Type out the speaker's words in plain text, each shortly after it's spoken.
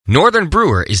Northern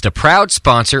Brewer is the proud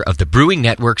sponsor of the Brewing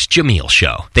Network's Jameel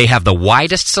Show. They have the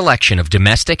widest selection of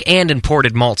domestic and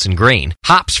imported malts and grain,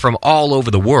 hops from all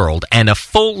over the world, and a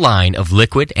full line of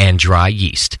liquid and dry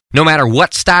yeast. No matter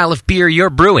what style of beer you're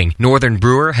brewing, Northern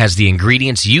Brewer has the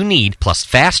ingredients you need, plus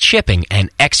fast shipping and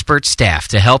expert staff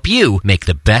to help you make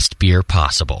the best beer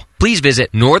possible. Please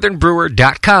visit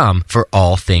northernbrewer.com for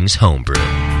all things homebrew.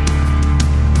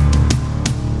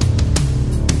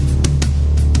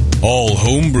 All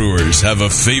homebrewers have a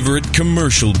favorite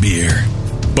commercial beer,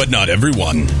 but not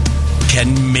everyone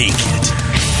can make it.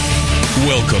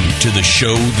 Welcome to the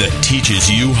show that teaches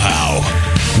you how,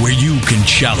 where you can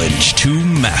challenge two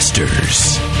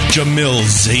masters, Jamil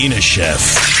Zainashev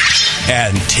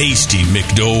and Tasty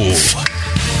McDole.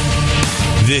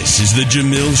 This is the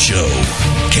Jamil Show.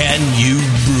 Can you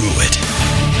brew it?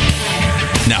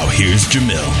 Now here's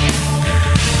Jamil.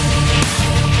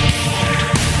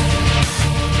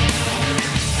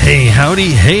 Hey,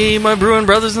 howdy. Hey, my brewing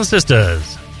brothers and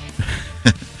sisters.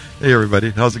 Hey,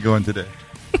 everybody. How's it going today?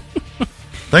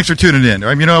 Thanks for tuning in.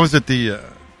 I was at the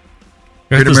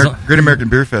Great American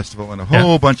Beer Festival, and a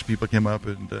whole bunch of people came up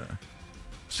and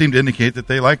seemed to indicate that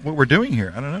they like what we're doing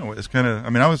here. I don't know. It's kind of,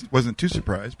 I wasn't too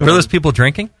surprised. But were those people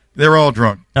drinking? They were all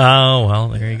drunk. Oh, well,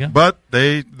 there you go. But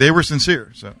they were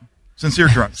sincere, so sincere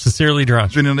drunk. Sincerely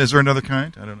drunk. Is there another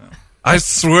kind? I don't know. I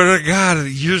swear to God,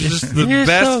 you're just the You're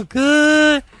best. So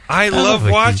good. I love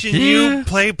watching you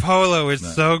play polo. It's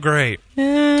so great.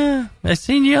 Yeah, I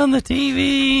seen you on the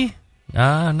TV. No,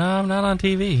 I'm not on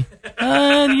TV.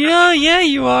 Yeah,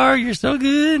 you are. You're so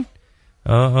good.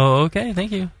 Oh, okay.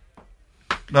 Thank you.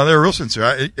 No, they were real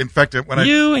sincere. In fact,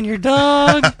 you and your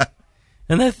dog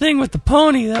and that thing with the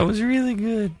pony, that was really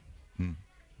good.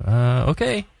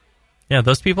 Okay. Yeah,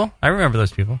 those people. I remember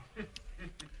those people.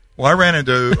 Well, I ran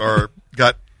into or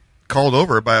got called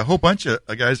over by a whole bunch of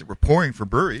guys that were pouring for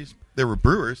breweries. They were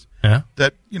brewers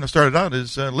that started out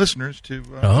as listeners to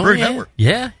Brewing Network.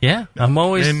 Yeah. I'm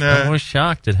always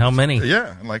shocked at how many.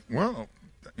 Yeah, I'm like, well,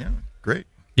 great.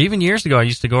 Even years ago, I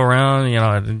used to go around,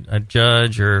 I'd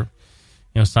judge or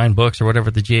sign books or whatever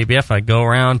at the GABF. I'd go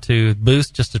around to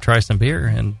booths just to try some beer,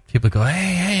 and people go,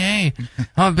 hey,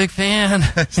 I'm a big fan.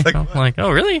 I'm like, oh,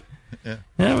 really?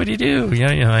 Yeah, what do you do?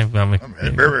 I'm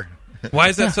head brewer. Why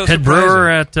is that so head surprising? brewer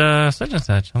at such and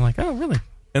such. I'm like, oh, really?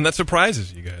 And that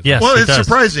surprises you guys. Yes, well, it's does.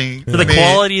 Surprising. For the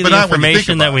quality of the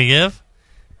information that we give.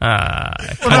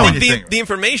 I think the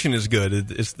information is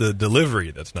good. It's the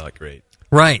delivery that's not great.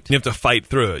 Right. You have to fight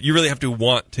through it. You really have to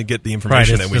want to get the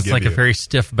information that we give you. It's like a very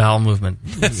stiff bowel movement.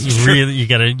 You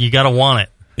gotta want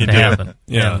it to happen.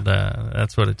 Yeah. And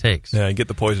that's what it takes. Yeah, get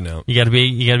the poison out. You gotta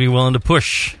be willing to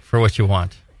push for what you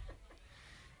want.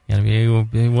 You gotta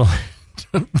be willing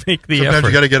to make the effort. Sometimes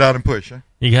you gotta get out and push, huh?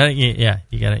 You gotta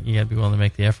be willing to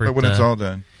make the effort. But when it's all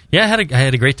done. Yeah, I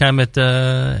had a great time at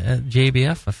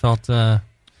JBF. I felt I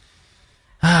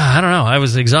don't know. I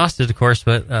was exhausted, of course,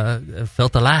 but I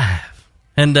felt alive.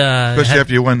 And especially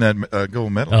after you won that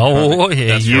gold medal. Oh,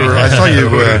 yeah.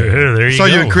 I saw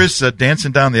you and Chris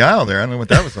dancing down the aisle there. I don't know what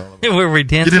that was all about. Were we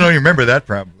dancing? You didn't remember that,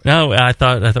 probably. No, I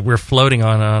thought we were floating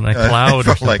on a cloud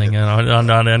or something,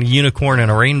 on a unicorn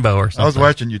and a rainbow or something. I was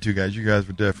watching you two guys. You guys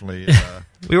were definitely...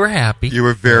 we were happy. You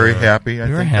were very happy, I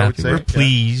think I would say. We were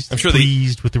pleased. Yeah. I'm sure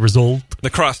pleased with the result. The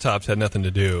crosstops had nothing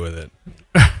to do with it.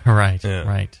 Right.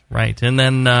 And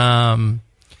then...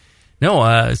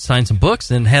 signed some books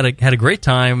and had a great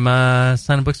time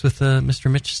signing books with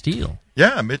Mr. Mitch Steele.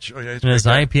 Yeah, Mitch. Oh, yeah, in his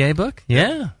IPA book.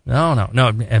 Yeah.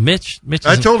 No. Mitch.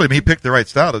 I told him he picked the right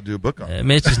style to do a book on.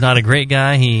 Mitch is not a great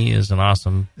guy. He is an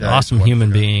awesome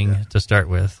human being to start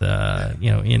with.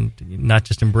 In not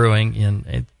just in brewing,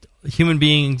 in human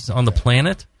beings on the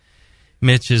planet.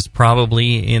 Mitch is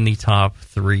probably in the top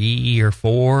 3 or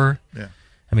 4. Yeah.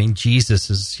 I mean,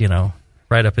 Jesus is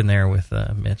right up in there with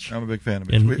Mitch. I'm a big fan of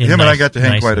Mitch. Him and I got to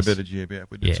hang quite a bit at GABF.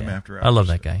 We did some after hours. I love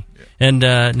that guy. Yeah. And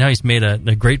now he's made a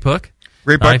great book.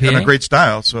 Great book and a great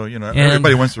style. So,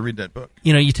 everybody wants to read that book.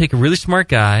 You take a really smart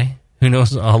guy who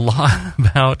knows a lot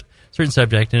about a certain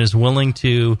subject and is willing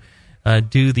to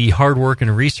do the hard work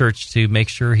and research to make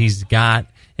sure he's got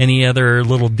any other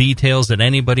little details that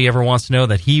anybody ever wants to know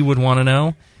that he would want to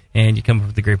know. And you come up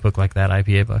with a great book like that,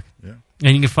 IPA book. Yeah.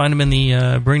 And you can find them in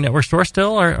the Brewing Network store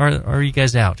still, or are you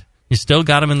guys out? You still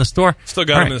got them in the store? Still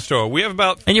got them in the store. We have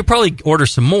about... And you'll probably order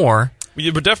some more.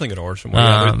 We're definitely going to order some more.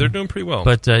 Yeah, they're doing pretty well.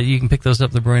 But you can pick those up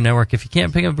at the Brewing Network. If you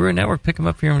can't pick up Brewing Network, pick them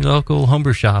up here in your local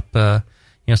homebrew shop.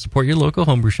 Support your local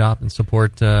homebrew shop and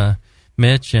support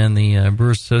Mitch and the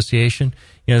Brewers Association.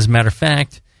 As a matter of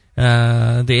fact,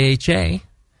 the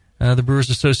AHA, the Brewers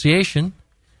Association,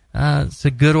 it's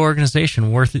a good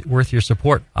organization, worth your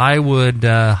support. I would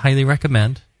highly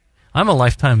recommend. I'm a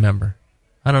lifetime member.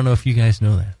 I don't know if you guys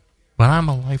know that, but I'm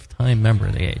a lifetime member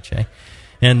of the AHA.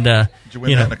 And did you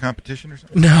win that in a competition or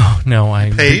something? No,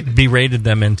 I berated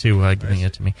them into giving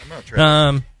it to me.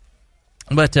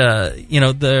 But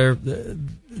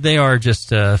they are just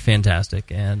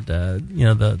fantastic, and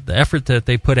the effort that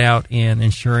they put out in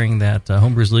ensuring that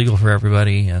homebrew is legal for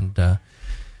everybody, and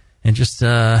just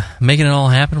making it all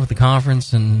happen with the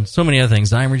conference and so many other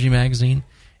things. Zymergy magazine.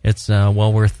 It's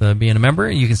well worth being a member.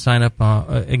 You can sign up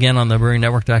again on the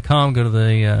BrewingNetwork.com. Go to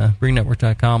the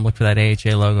BrewingNetwork.com, look for that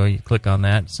AHA logo. You click on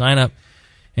that, sign up,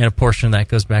 and a portion of that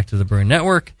goes back to the Brewing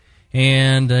Network.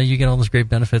 And you get all those great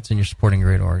benefits, and you're supporting a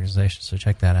great organization. So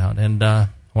check that out. And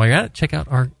while you're at it, check out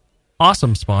our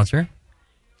awesome sponsor,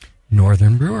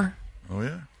 Northern Brewer. Oh,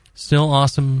 yeah. Still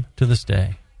awesome to this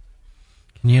day.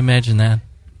 Can you imagine that?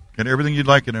 Got everything you'd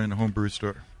like in a home brew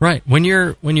store. Right. When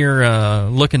you're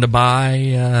looking to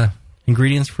buy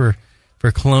ingredients for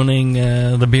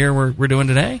cloning the beer we're doing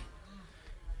today,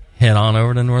 head on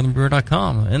over to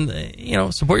northernbrewer.com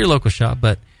and support your local shop.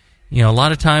 But a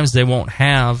lot of times they won't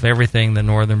have everything the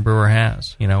Northern Brewer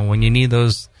has. When you need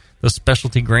those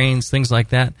specialty grains, things like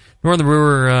that, Northern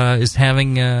Brewer is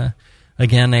having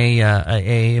again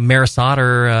a Maris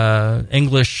Otter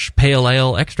English Pale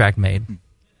Ale extract made.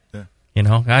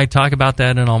 I talk about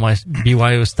that in all my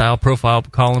BYO style profile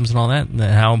columns and all that, and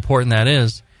how important that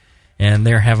is. And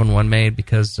they're having one made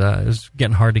because it was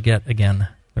getting hard to get again.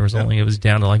 It was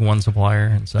down to like one supplier,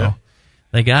 and so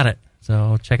they got it.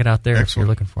 So check it out there if you're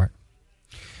looking for it.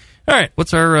 All right,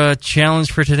 what's our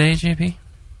challenge for today,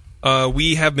 JP?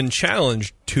 We have been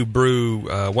challenged to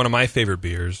brew one of my favorite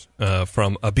beers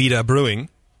from Abita Brewing,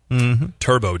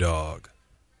 Turbodog.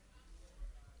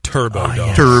 Turbodog.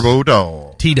 Yes.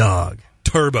 Turbodog. T-Dog.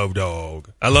 Turbodog.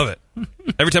 I love it.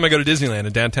 Every time I go to Disneyland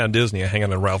in downtown Disney, I hang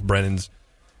out at Ralph Brennan's.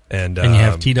 And you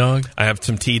have T-Dog? I have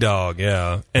some T-Dog,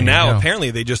 yeah. And now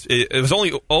apparently they just, it was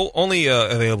only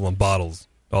available in bottles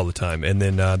all the time. And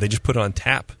then they just put it on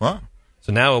tap. Wow.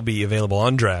 So now it'll be available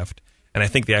on draft. And I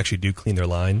think they actually do clean their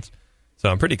lines. So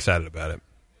I'm pretty excited about it.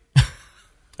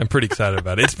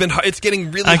 It's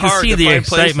getting really hard to find places. I can see the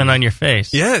excitement on your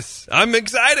face. Yes, I'm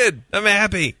excited. I'm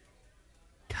happy.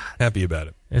 Happy about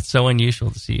it. It's so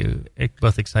unusual to see you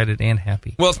both excited and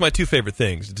happy. Well, it's my two favorite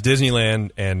things. It's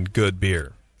Disneyland and good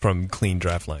beer from clean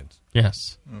draft lines.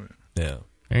 Yes. Oh, yeah.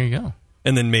 There you go.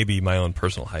 And then maybe my own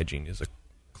personal hygiene is a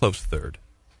close third.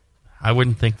 I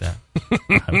wouldn't think that.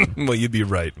 Well, you'd be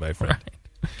right, my friend.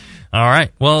 Right. All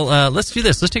right. Well, let's do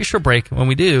this. Let's take a short break. When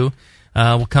we do,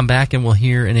 we'll come back and we'll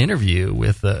hear an interview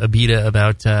with Abita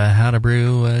about how to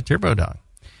brew Turbodog.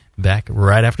 Back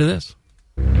right after this.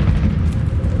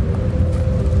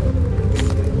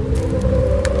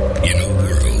 In a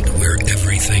world where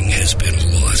everything has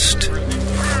been lost.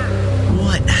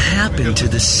 What happened to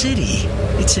the city?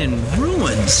 It's in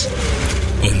ruins.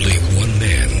 Only one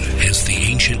man has the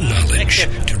ancient knowledge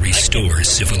to restore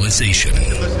civilization.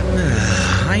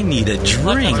 I need a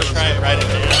drink.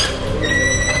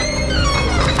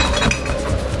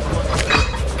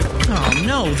 Oh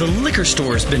no, the liquor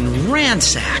store's been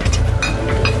ransacked.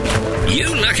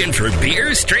 You looking for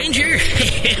beer, stranger?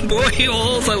 Boy,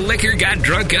 all the liquor got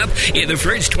drunk up in the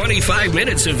first 25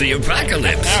 minutes of the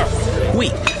apocalypse.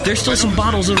 Wait, there's still some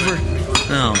bottles over...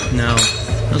 Oh, no.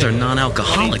 Those are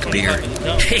non-alcoholic beer.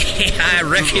 I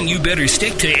reckon you better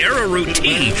stick to arrowroot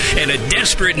tea and a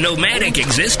desperate nomadic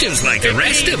existence like the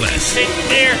rest of us.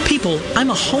 People, I'm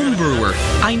a home brewer.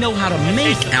 I know how to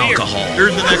make alcohol.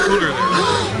 There's the next cooler there.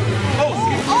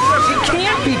 It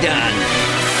can't be done.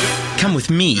 Come with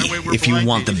me if you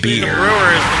want the beer. Okay,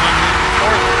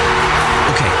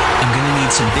 I'm gonna need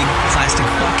some big plastic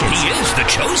buckets. He is the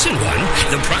chosen one.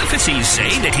 The prophecies say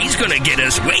that he's gonna get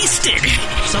us wasted.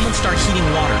 Someone start heating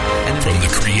water. And From the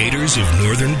creators of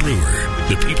Northern Brewer,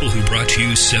 the people who brought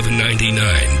you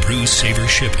 $7.99 Brew Saver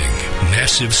shipping,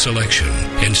 massive selection,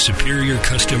 and superior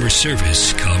customer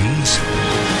service comes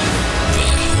the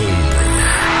Home Brewer.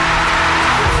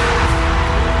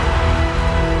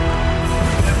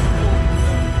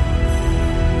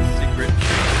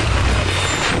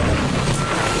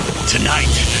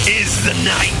 Tonight is the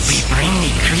night. We bring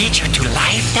the creature to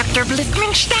life, Dr.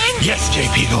 Blitzmingstein? Yes,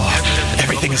 J.P. Gore.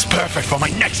 Everything is perfect for my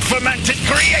next fermented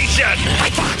creation.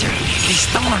 But, Doctor, the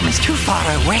storm is too far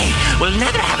away. We'll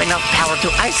never have enough power to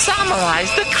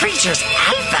isomerize the creature's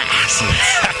alpha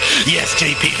acids. Yes,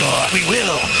 J.P. Gore, we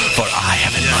will. For I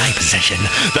have in my possession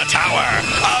the Tower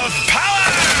of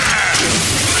Power.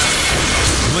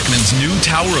 Blickman's new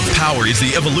Tower of Power is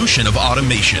the evolution of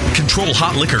automation. Control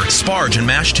hot liquor, sparge, and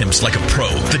mash temps like a pro.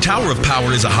 The Tower of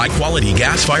Power is a high-quality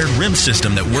gas-fired rim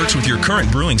system that works with your current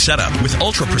brewing setup. With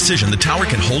ultra precision, the tower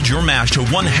can hold your mash to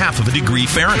 1/2 of a degree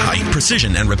Fahrenheit.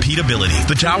 Precision and repeatability.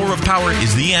 The Tower of Power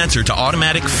is the answer to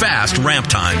automatic, fast ramp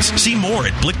times. See more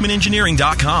at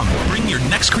BlickmanEngineering.com. Bring your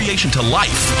next creation to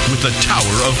life with the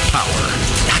Tower of Power.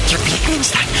 Dr.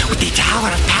 Blickmanstein, with the Tower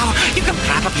of Power, you can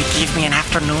probably give me an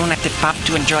afternoon at the pub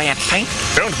to enjoy a pint.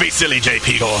 Don't be silly,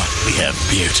 J.P. Gore. We have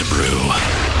beer to brew.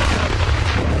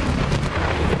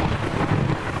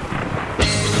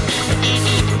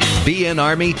 BN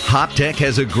Army, HopTech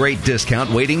has a great discount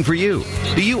waiting for you.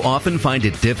 Do you often find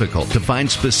it difficult to find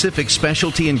specific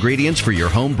specialty ingredients for your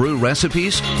homebrew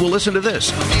recipes? Well, listen to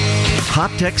this.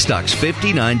 HopTech stocks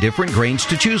 59 different grains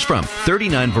to choose from,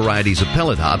 39 varieties of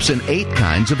pellet hops, and 8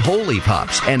 kinds of whole leaf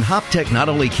hops. And HopTech not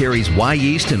only carries Y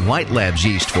yeast and White Labs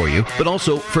yeast for you, but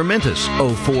also Fermentus,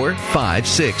 04, 5,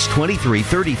 6, 23,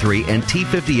 33, and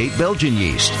T58 Belgian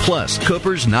yeast, plus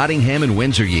Cooper's, Nottingham, and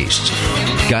Windsor yeasts.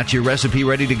 Got your recipe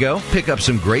ready to go? Pick up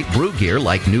some great brew gear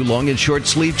like new long and short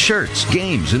sleeved shirts,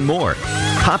 games, and more.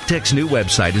 HopTech's new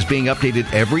website is being updated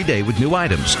every day with new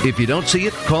items. If you don't see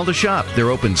it, call the shop. They're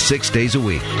open 6 days a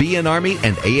week. BN Army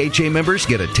and AHA members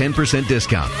get a 10%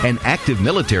 discount, and active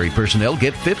military personnel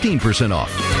get 15% off.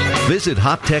 Visit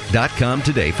HopTech.com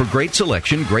today for great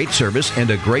selection, great service, and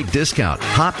a great discount.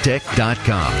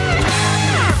 HopTech.com.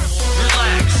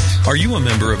 Are you a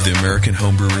member of the American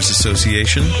Homebrewers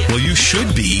Association? Well, you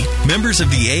should be. Members of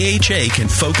the AHA can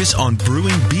focus on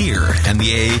brewing beer, and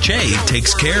the AHA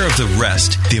takes care of the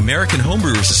rest. The American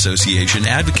Homebrewers Association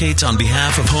advocates on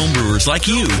behalf of homebrewers like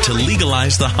you to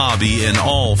legalize the hobby in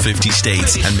all 50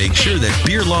 states and make sure that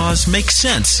beer laws make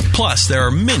sense. Plus, there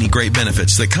are many great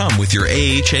benefits that come with your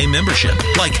AHA membership,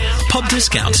 like pub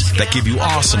discounts that give you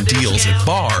awesome deals at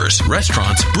bars,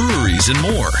 restaurants, breweries, and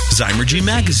more. Zymergy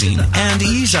Magazine and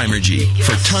eZymergy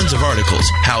for tons of articles,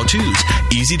 how-tos,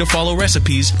 easy-to-follow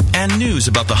recipes, and news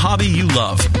about the hobby you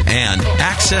love. And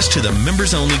access to the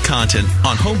members-only content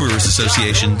on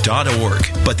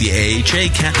homebrewersassociation.org. But the AHA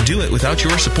can't do it without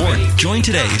your support. Join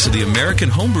today so the American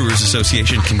Homebrewers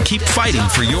Association can keep fighting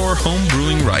for your home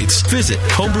brewing rights. Visit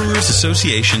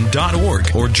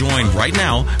homebrewersassociation.org or join right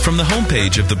now from the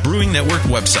homepage of the Brewing Network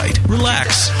website.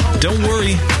 Relax. Don't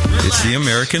worry. It's the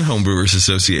American Homebrewers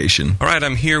Association. All right,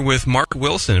 I'm here with Mark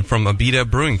Wilson from Abita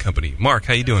Brewing Company. Mark,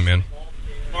 how you doing, man?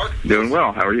 Doing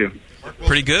well. How are you?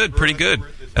 Pretty good, pretty good.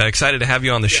 Excited to have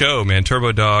you on the show, man.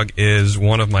 Turbodog is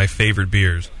one of my favorite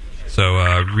beers. So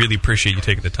really appreciate you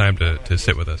taking the time to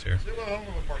sit with us here.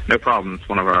 No problem. It's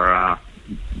one of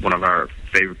our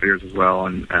favorite beers as well,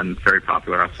 and very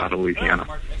popular outside of Louisiana.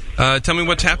 Tell me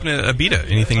what's happening at Abita.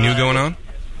 Anything new going on?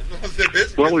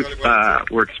 Well,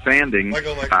 we're expanding.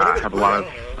 Have a lot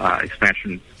of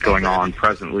expansion going on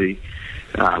presently.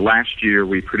 Last year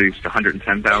we produced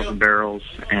 110,000 barrels,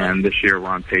 and this year we're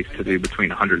on pace to do between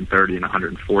 130 and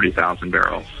 140,000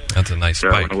 barrels. That's a nice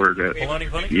spike. In order to keep up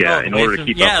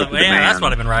with the demand, that's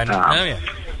what I've been riding.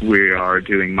 We are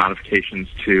doing modifications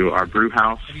to our brew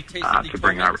house to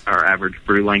bring our average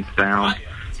brew length down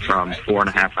from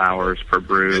 4.5 hours per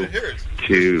brew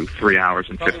to 3 hours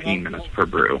and 15 minutes per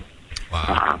brew.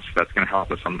 Wow. So that's going to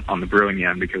help us on the brewing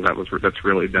end, because that's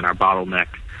really been our bottleneck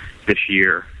this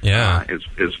year. Yeah. Is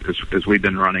we've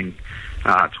been running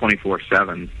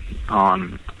 24/7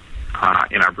 on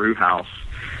in our brew house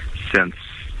since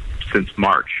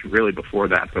March. Really before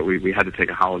that, but we had to take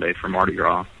a holiday for Mardi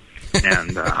Gras,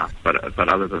 and but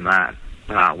other than that,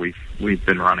 we've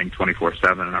been running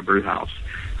 24/7 in our brew house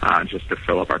just to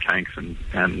fill up our tanks and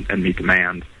meet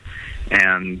demand.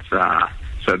 And so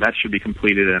that should be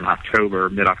completed in October,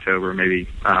 mid-October, maybe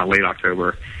late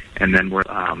October, and then we're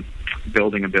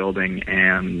building a building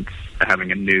and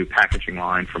having a new packaging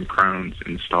line from Crohn's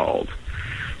installed.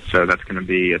 So that's going to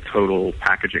be a total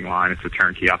packaging line. It's a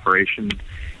turnkey operation,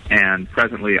 and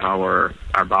presently our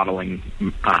bottling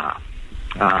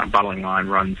line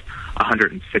runs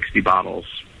 160 bottles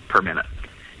per minute,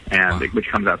 and which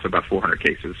comes out to about 400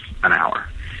 cases an hour.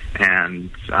 And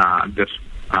this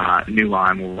new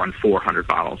line will run 400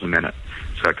 bottles a minute,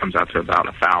 so it comes out to about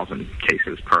 1,000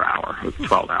 cases per hour with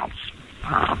 12-ounce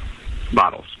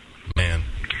bottles. Man,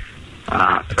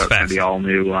 so it's going to be all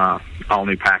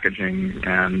new packaging,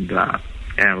 and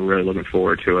we're really looking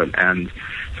forward to it. And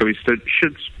so we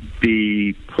should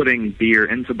be putting beer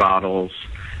into bottles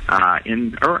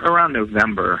in around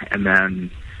November, and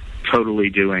then totally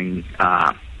doing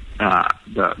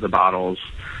the bottles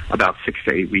about 6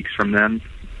 to 8 weeks from then.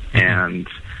 And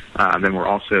then we're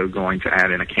also going to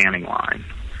add in a canning line.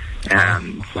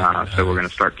 and so we're going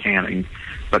to start canning.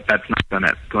 But that's not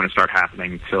going to start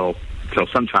happening till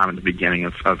sometime in the beginning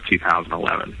of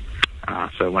 2011.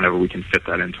 So whenever we can fit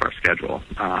that into our schedule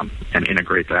and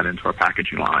integrate that into our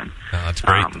packaging line. That's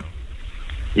great.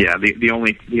 Yeah, the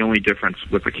only difference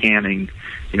with the canning,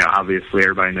 obviously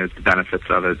everybody knows the benefits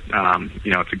of it.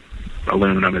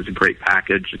 Aluminum is a great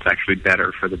package. It's actually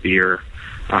better for the beer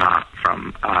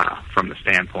from the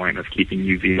standpoint of keeping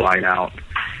UV light out.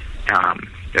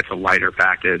 It's a lighter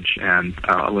package, and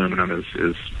aluminum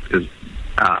is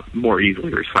more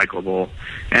easily recyclable,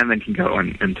 and then can go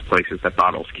into places that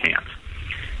bottles can't.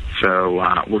 So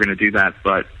we're going to do that,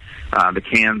 but the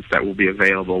cans that will be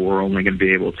available, we're only going to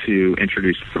be able to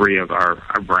introduce 3 of our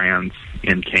brands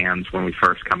in cans when we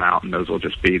first come out, and those will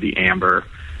just be the Amber,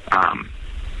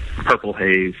 Purple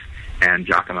Haze, and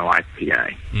Giacomo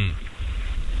IPA.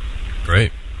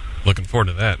 Great. Looking forward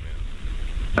to that, man.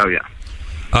 Oh, yeah.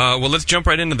 Well, let's jump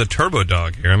right into the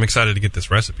Turbodog here. I'm excited to get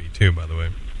this recipe, too, by the way.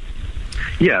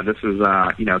 Yeah, this is,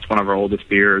 it's one of our oldest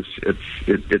beers.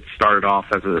 It started off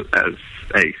as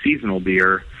a seasonal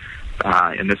beer,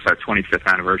 and this is our 25th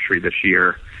anniversary this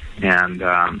year. And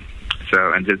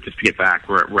just to get back,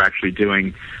 we're actually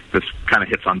doing this kind of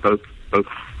hits on both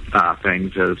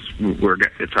things. As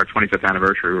it's our 25th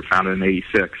anniversary. We were founded in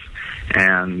 '86,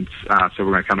 and so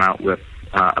we're going to come out with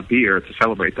a beer to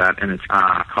celebrate that, and it's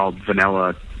called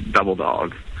Vanilla Double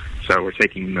Dog. So we're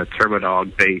taking the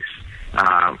Turbodog base,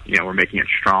 we're making it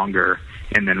stronger,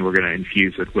 and then we're going to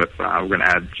infuse it with we're going to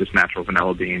add just natural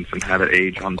vanilla beans and have it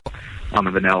age on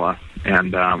the vanilla,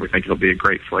 and we think it'll be a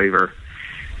great flavor.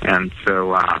 And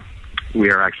so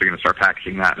we are actually going to start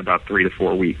packaging that in about 3 to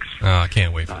 4 weeks. Oh, I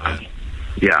can't wait for that.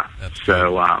 Yeah.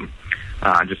 So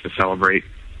just to celebrate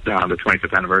the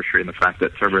 25th anniversary and the fact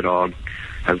that Turbodog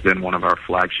has been one of our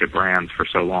flagship brands for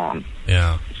so long.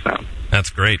 Yeah. So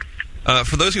that's great.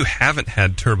 For those who haven't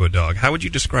had Turbodog, how would you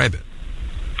describe it?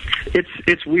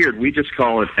 It's weird. We just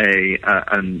call it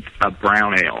a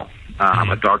brown ale,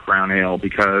 a dark brown ale,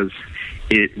 because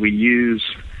we use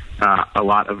a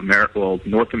lot of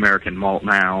North American malt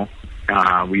now.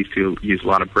 We used to use a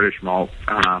lot of British malt,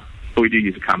 but we do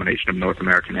use a combination of North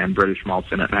American and British malts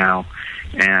in it now.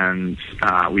 And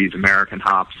we use American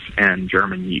hops and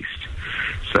German yeast.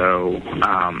 So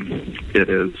it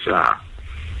is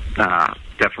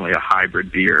definitely a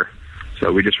hybrid beer.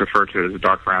 So we just refer to it as a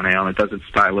dark brown ale, and it doesn't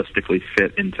stylistically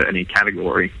fit into any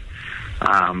category.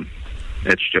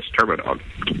 It's just Turbodog.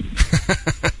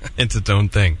 It's its own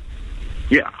thing.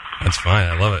 Yeah. That's fine.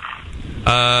 I love it.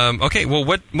 Okay, well,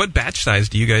 what batch size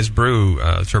do you guys brew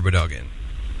Turbodog in?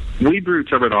 We brew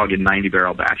Turbodog in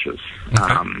 90-barrel batches,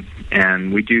 Okay.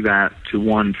 And we do that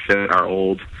to fit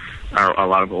a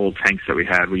lot of old tanks that we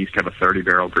had. We used to have a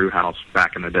 30-barrel brew house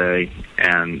back in the day,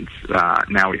 and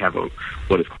now we have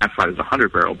what is classified as a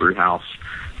 100-barrel brew house,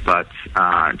 but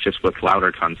just with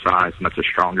louder ton size, and that's a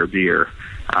stronger beer.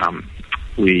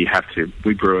 We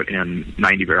brew it in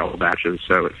 90-barrel batches,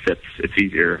 so it fits. It's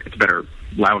easier. It's better,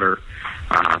 louder.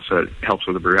 So it helps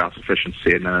with the brew house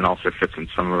efficiency, and then it also fits in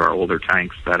some of our older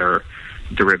tanks that are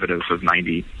derivatives of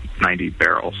 90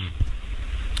 barrels.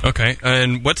 Okay,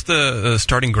 and what's the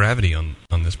starting gravity on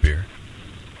this beer?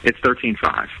 It's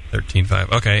 13.5.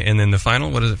 13.5. Okay, and then the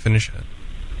final, what does it finish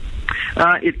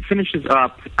at? It finishes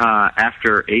up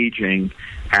after aging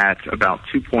at about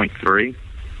 2.3.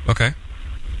 Okay.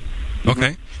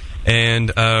 Okay,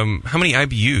 and how many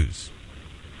IBUs?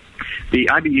 The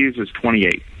IBUs is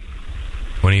 28.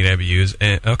 28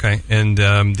 IBUs. Okay, and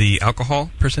the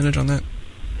alcohol percentage on that?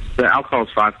 The alcohol is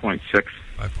 5.6.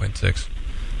 5.6.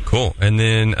 Cool. And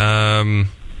then,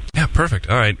 yeah, perfect.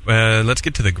 All right, let's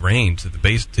get to the grain, to the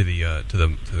base, to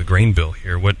the grain bill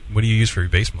here. What do you use for your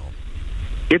base malt?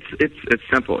 It's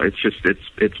simple.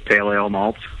 It's pale ale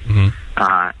malt,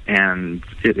 and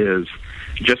it is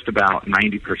just about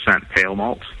 90% pale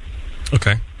malt.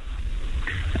 Okay.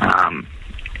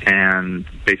 And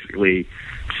basically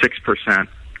 6%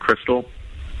 crystal.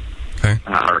 Okay.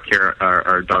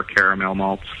 Our dark caramel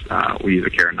malts, we use a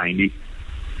Cara 90.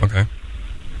 Okay.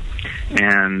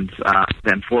 And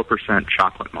then 4%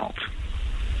 chocolate malt.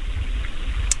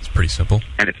 It's pretty simple.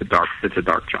 And it's a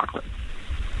dark chocolate.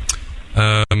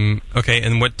 Okay,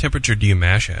 and what temperature do you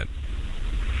mash at?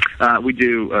 We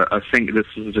do this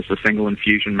is just a single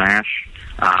infusion mash.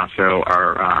 So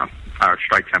our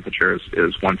strike temperature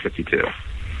is 152.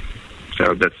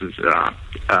 So this is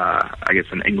I guess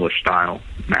an English style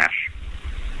mash.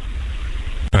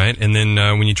 All right, and then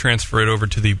when you transfer it over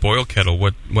to the boil kettle,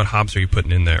 what hops are you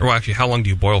putting in there? Well, actually, how long do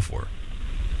you boil for?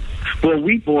 Well,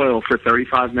 we boil for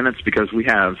 35 minutes because we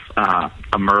have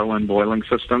a Merlin boiling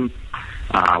system.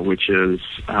 which is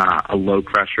a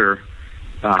low-pressure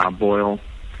boil.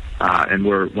 And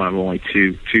we're one of only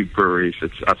two breweries,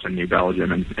 it's us in New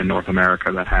Belgium in North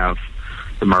America, that have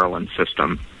the Merlin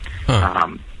system.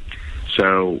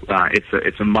 So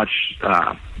it's a much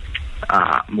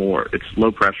more, it's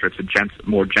low pressure, it's a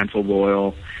more gentle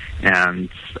boil, and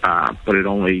but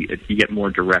you get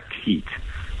more direct heat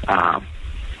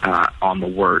on the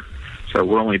wort. So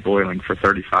we're only boiling for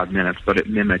 35 minutes, but it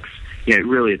mimics. Yeah,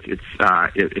 really, it's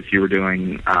if you were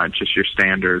doing just your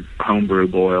standard homebrew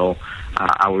boil,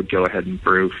 I would go ahead and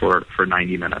brew for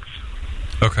 90 minutes.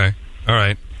 Okay, all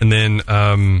right, and then tell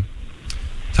me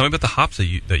about the hops that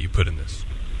you put in this.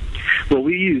 Well,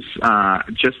 we use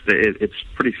it's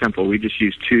pretty simple. We just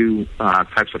use two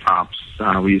types of hops.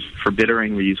 For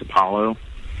bittering, we use Apollo,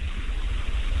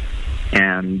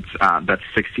 and that's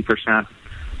 60%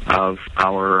 of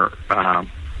our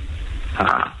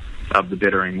of the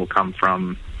bittering will come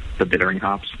from the bittering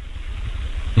hops.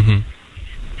 Mm-hmm.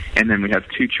 And then we have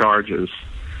two charges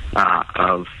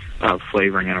of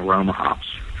flavoring and aroma hops,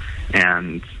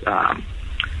 and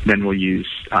then we'll use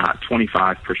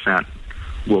 25%.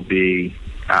 Will be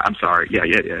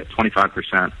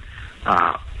 25%,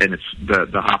 and it's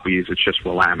the hop we use. It's just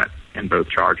Willamette in both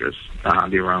charges.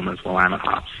 The aroma is Willamette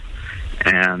hops,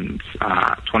 and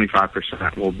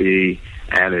 25% will be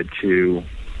added to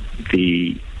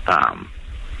the.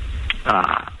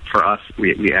 For us,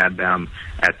 we add them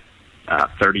at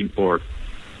 30 or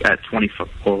at 20.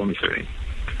 Or let me see,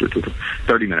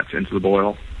 30 minutes into the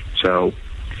boil. So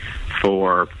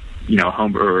for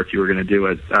homebrew, or if you were going to do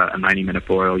a 90-minute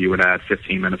boil, you would add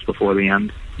 15 minutes before the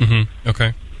end. Mm-hmm.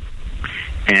 Okay.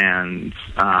 And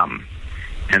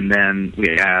then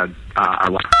we add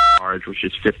our last charge, which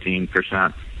is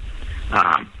 15%,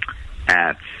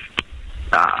 at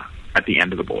the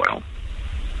end of the boil.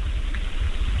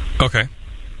 Okay.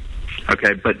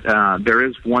 Okay, but there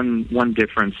is one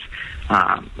difference.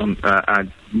 I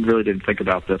really didn't think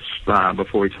about this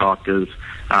before we talked. Is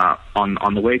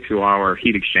on the way to our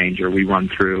heat exchanger, we run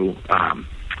through.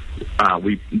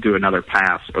 We do another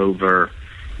pass over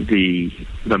the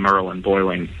Merlin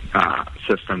boiling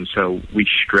system. So we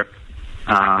strip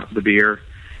the beer,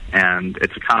 and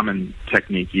it's a common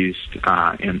technique used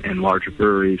in larger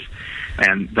breweries.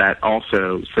 And that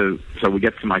also, so we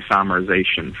get some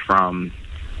isomerization from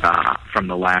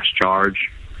the last charge,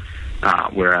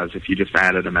 whereas if you just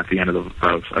added them at the end of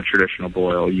a traditional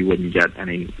boil, you wouldn't get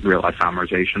any real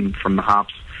isomerization from the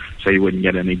hops, so you wouldn't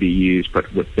get any BUs.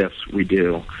 But with this, we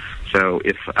do. So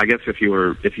if you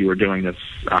were doing this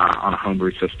on a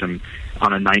homebrew system,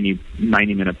 on a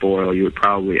 90-minute boil, you would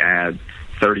probably add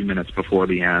 30 minutes before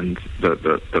the end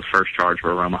the first charge of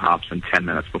aroma hops, and 10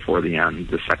 minutes before the end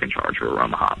the second charge of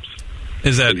aroma hops.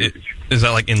 Is that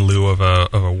like in lieu of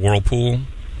a whirlpool?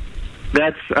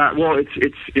 That's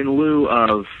it's in lieu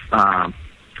of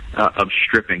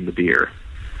stripping the beer,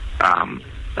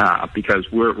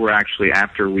 because we're actually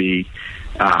after we're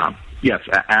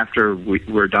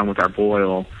done with our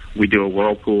boil, we do a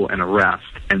whirlpool and a rest,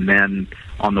 and then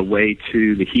on the way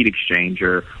to the heat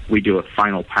exchanger, we do a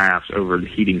final pass over the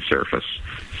heating surface.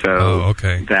 So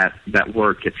that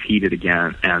wort gets heated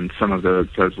again, and some of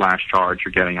those last charge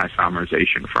are getting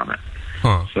isomerization from it.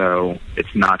 Huh. So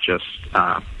it's not just.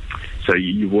 So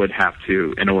you would have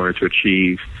to, in order to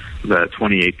achieve the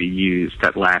 28 BUs,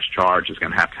 that last charge is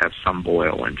going to have some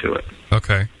boil into it.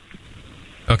 Okay.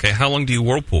 Okay. How long do you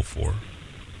whirlpool for?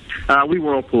 We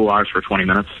whirlpool ours for 20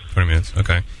 minutes. 20 minutes.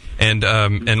 Okay. And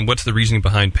what's the reasoning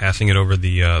behind passing it over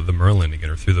the Merlin again,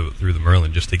 or through the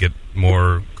Merlin, just to get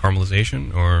more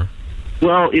caramelization, or?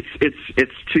 Well, it's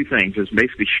two things. It's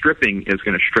basically stripping is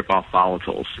going to strip off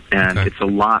volatiles, and it's a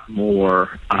lot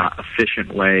more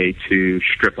efficient way to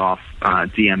strip off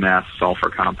DMS, sulfur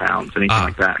compounds, anything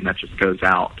like that, and that just goes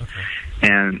out. Okay.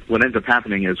 And what ends up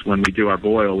happening is when we do our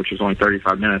boil, which is only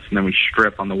 35 minutes, and then we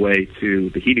strip on the way to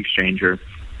the heat exchanger,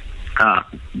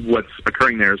 what's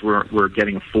occurring there is we're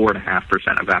getting a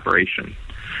 4.5% evaporation.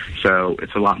 So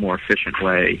it's a lot more efficient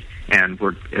way, and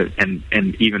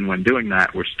and even when doing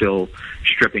that, we're still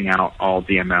stripping out all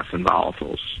DMS and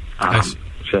volatiles.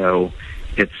 So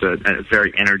it's a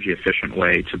very energy efficient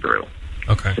way to brew.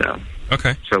 Okay.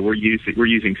 So we're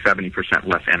using 70%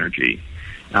 less energy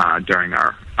during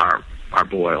our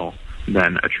boil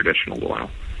than a traditional boil.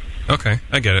 Okay,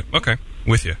 I get it. Okay,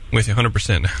 with you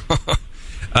 100%.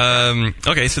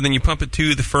 Okay, so then you pump it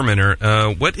to the fermenter.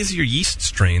 What is your yeast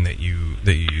strain that you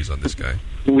use on this guy?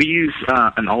 We use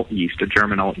an alt yeast, a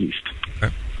German alt yeast.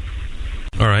 Okay.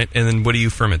 All right, and then what do you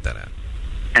ferment that at?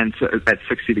 And so at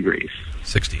 60 degrees.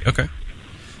 60. Okay.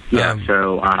 Yeah.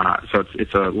 So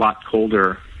it's a lot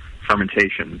colder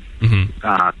fermentation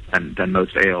than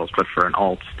most ales. But for an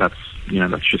alt, that's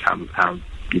just how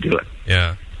you do it.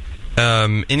 Yeah.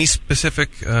 Any specific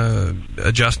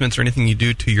adjustments or anything you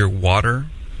do to your water?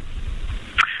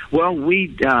 Well,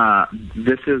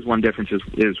 this is one difference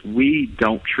is we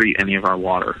don't treat any of our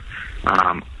water.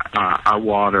 Our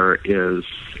water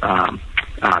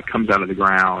comes out of the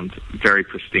ground very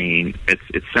pristine.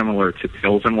 It's similar to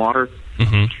Pilsen water,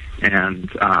 and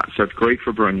so it's great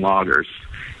for brewing lagers,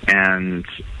 and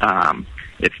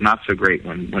it's not so great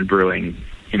when brewing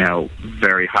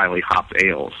very highly hopped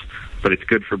ales. But it's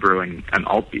good for brewing an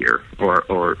alt beer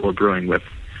or brewing with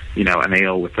an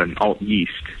ale with an alt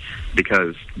yeast,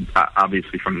 because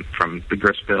obviously from the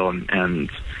grist bill and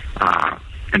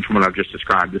from what I've just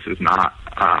described, this is not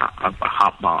a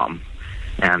hop bomb,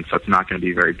 and so it's not going to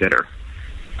be very bitter.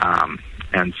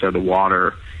 And so the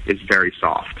water is very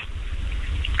soft,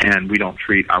 and we don't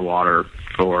treat our water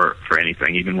for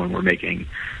anything. Even when we're making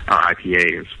our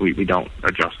IPAs, we don't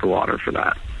adjust the water for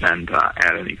that and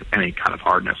add any kind of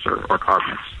hardness or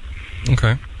carbonate.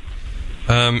 Okay.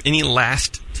 Any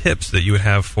last tips that you would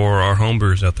have for our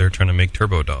homebrewers out there trying to make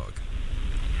Turbodog?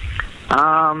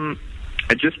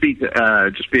 Just be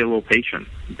a little patient,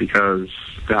 because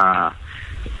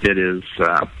it is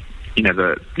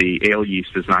the ale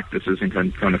yeast isn't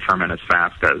going to ferment as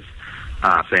fast as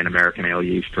say an American ale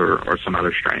yeast or some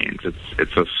other strains.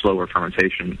 It's a slower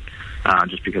fermentation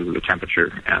just because of the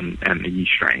temperature and the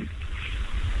yeast strain.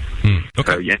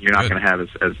 Okay. So you're not going to have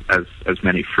as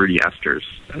many fruity esters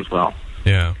as well.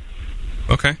 Yeah.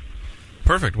 Okay.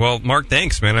 Perfect. Well, Mark,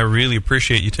 thanks, man. I really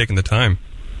appreciate you taking the time.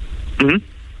 Mm-hmm.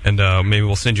 And maybe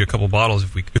we'll send you a couple bottles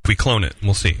if we clone it.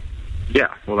 We'll see.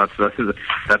 Yeah. Well, that's what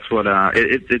it's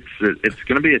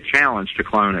going to be a challenge to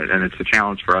clone it, and it's a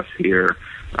challenge for us here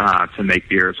to make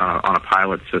beers on a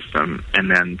pilot system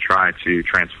and then try to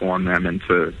transform them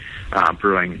into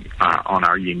brewing on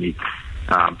our unique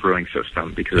brewing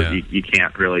system, because you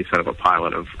can't really set up a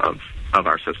pilot of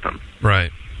our system.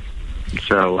 Right.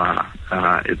 So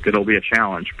it'll be a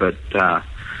challenge, but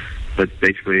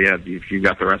basically, you've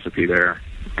got the recipe there,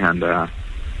 and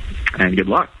good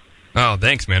luck. Oh,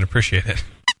 thanks, man. Appreciate it.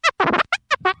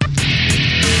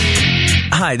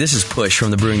 Hi, this is Push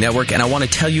from the Brewing Network, and I want to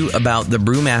tell you about the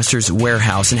Brewmaster's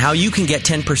Warehouse and how you can get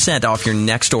 10% off your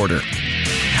next order.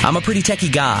 I'm a pretty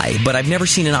techie guy, but I've never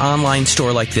seen an online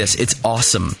store like this. It's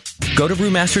awesome. Go to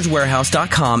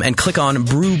brewmasterswarehouse.com and click on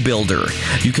Brew Builder.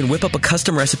 You can whip up a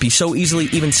custom recipe so easily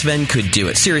even Sven could do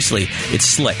it. Seriously, it's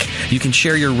slick. You can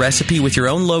share your recipe with your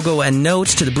own logo and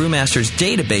notes to the Brewmaster's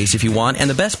database if you want, and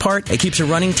the best part, it keeps a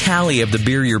running tally of the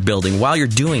beer you're building while you're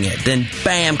doing it. Then,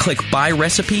 bam, click Buy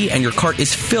Recipe, and your cart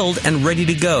is filled and ready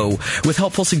to go with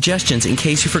helpful suggestions in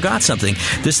case you forgot something.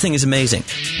 This thing is amazing.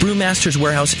 Brewmaster's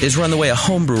Warehouse is run the way a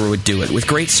homebrewer would do it, with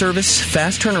great service,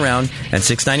 fast turnaround, and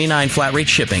 $6.99 flat rate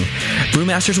shipping.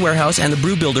 Brewmaster's Warehouse and the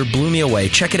Brew Builder blew me away.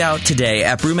 Check it out today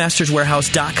at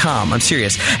brewmasterswarehouse.com. I'm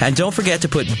serious. And don't forget to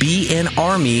put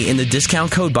BNARMY in the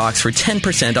discount code box for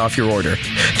 10% off your order.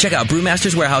 Check out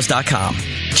brewmasterswarehouse.com.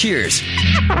 Cheers.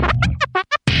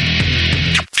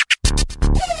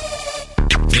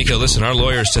 Nico, listen, our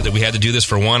lawyers said that we had to do this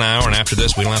for 1 hour, and after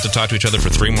this, we don't have to talk to each other for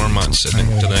 3 more months to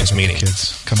the next meeting.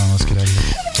 Kids, come on, let's get out of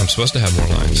here. I'm supposed to have more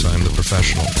lines. I'm the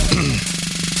professional.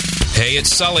 Hey,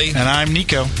 it's Sully. And I'm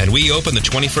Nico. And we opened the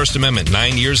 21st Amendment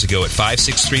 9 years ago at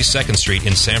 563 2nd Street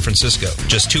in San Francisco,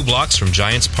 just 2 blocks from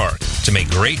Giants Park, to make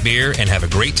great beer and have a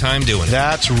great time doing it.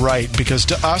 That's right, because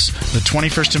to us, the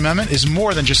 21st Amendment is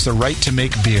more than just the right to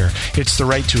make beer. It's the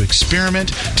right to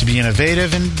experiment, to be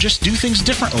innovative, and just do things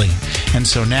differently. And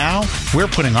so now, we're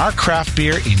putting our craft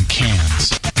beer in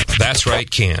cans. That's right,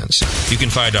 cans. You can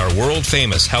find our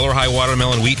world-famous Hell or High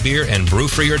Watermelon Wheat Beer and Brew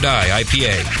Free or Die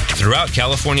IPA throughout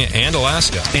California and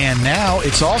Alaska. And now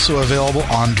it's also available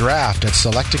on draft at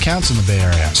select accounts in the Bay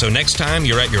Area. So next time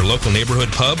you're at your local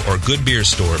neighborhood pub or good beer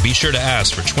store, be sure to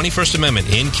ask for 21st Amendment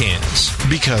in cans.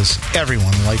 Because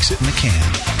everyone likes it in a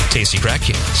can. Tasty crack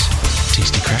cans.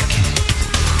 Tasty crack can.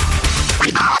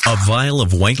 A vial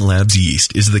of White Labs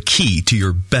yeast is the key to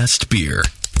your best beer.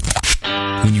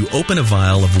 When you open a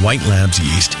vial of White Labs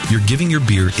yeast, you're giving your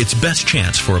beer its best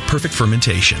chance for a perfect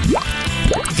fermentation.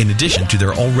 In addition to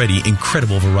their already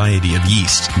incredible variety of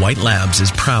yeasts, White Labs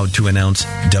is proud to announce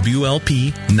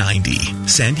WLP 90,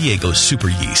 San Diego's super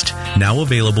yeast, now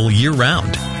available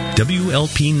year-round.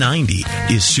 WLP 90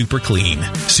 is super clean,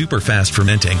 super fast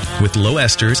fermenting, with low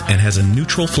esters and has a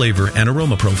neutral flavor and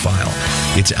aroma profile.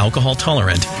 It's alcohol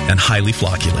tolerant and highly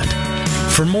flocculent.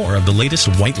 For more of the latest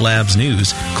White Labs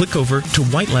news, click over to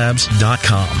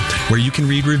whitelabs.com, where you can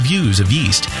read reviews of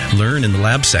yeast, learn in the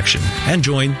lab section, and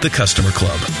join the customer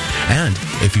club. And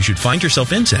if you should find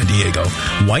yourself in San Diego,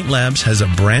 White Labs has a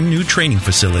brand new training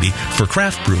facility for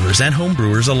craft brewers and home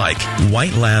brewers alike.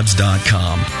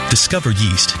 whitelabs.com. Discover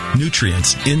yeast,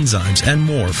 nutrients, enzymes, and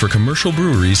more for commercial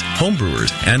breweries, home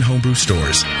brewers, and homebrew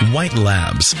stores. White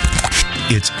Labs.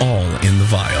 It's all in the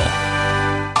vial.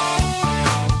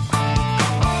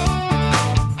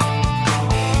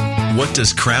 What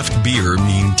does craft beer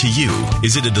mean to you?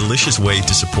 Is it a delicious way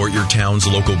to support your town's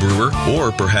local brewer?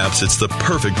 Or perhaps it's the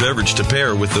perfect beverage to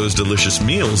pair with those delicious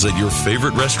meals at your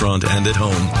favorite restaurant and at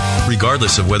home.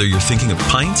 Regardless of whether you're thinking of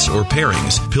pints or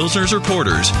pairings, pilsners or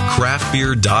porters,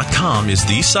 craftbeer.com is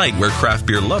the site where craft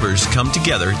beer lovers come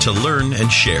together to learn and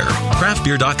share.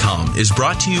 Craftbeer.com is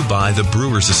brought to you by the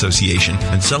Brewers Association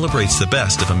and celebrates the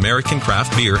best of American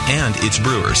craft beer and its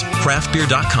brewers.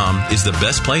 Craftbeer.com is the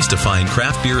best place to find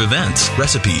craft beer events,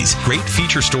 recipes, great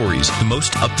feature stories, the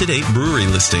most up-to-date brewery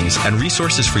listings, and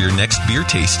resources for your next beer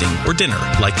tasting or dinner,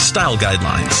 like style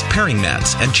guidelines, pairing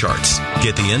mats, and charts.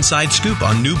 Get the inside scoop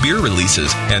on new beer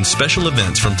releases and special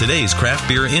events from today's craft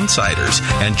beer insiders,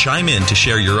 and chime in to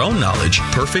share your own knowledge,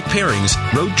 perfect pairings,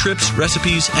 road trips,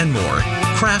 recipes, and more.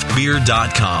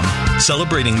 Craftbeer.com,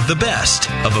 celebrating the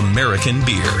best of American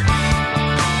beer.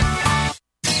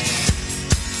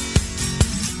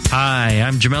 Hi,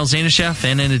 I'm Jamel Zanishev,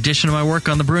 and in addition to my work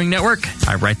on the Brewing Network,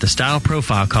 I write the Style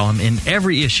Profile column in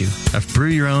every issue of Brew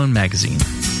Your Own magazine.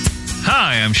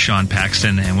 Hi, I'm Sean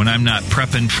Paxton, and when I'm not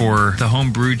prepping for the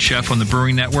Home Brewed Chef on the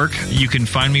Brewing Network, you can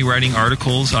find me writing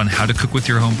articles on how to cook with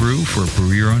your home brew for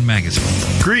Brew Your Own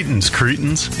magazine. Greetings,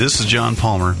 cretins. This is John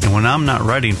Palmer, and when I'm not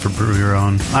writing for Brew Your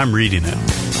Own, I'm reading it.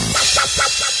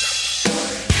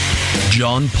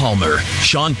 John Palmer,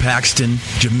 Sean Paxton,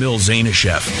 Jamil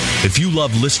Zanishev. If you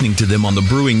love listening to them on the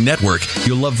Brewing Network,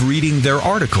 you'll love reading their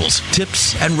articles,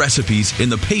 tips, and recipes in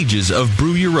the pages of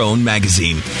Brew Your Own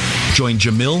magazine. Join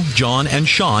Jamil, John, and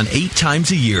Sean 8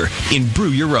 times a year in Brew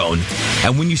Your Own.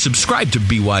 And when you subscribe to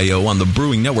BYO on the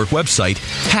Brewing Network website,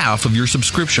 half of your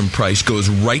subscription price goes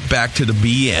right back to the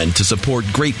BN to support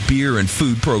great beer and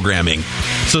food programming.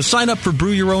 So sign up for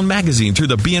Brew Your Own magazine through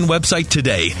the BN website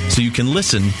today so you can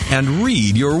listen and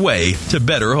read your way to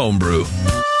better homebrew. 7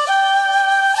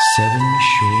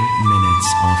 short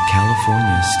minutes off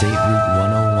California State Route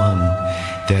 101.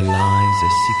 There lies a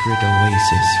secret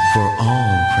oasis for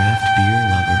all craft beer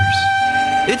lovers.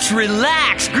 It's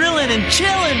Relax Grillin' and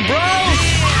Chillin', bro!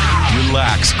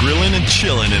 Relax Grillin' and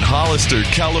Chillin' in Hollister,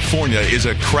 California is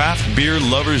a craft beer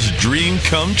lover's dream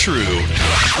come true.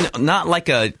 Not like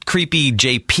a creepy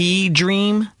JP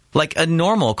dream. Like a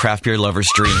normal craft beer lover's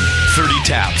dream. 30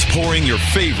 taps pouring your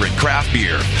favorite craft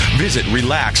beer. Visit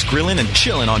Relax Grillin' and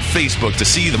Chillin' on Facebook to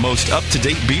see the most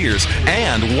up-to-date beers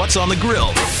and what's on the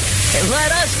grill. And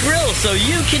let us grill so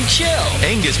you can chill.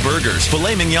 Angus burgers,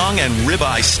 filet mignon and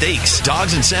ribeye steaks,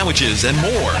 dogs and sandwiches, and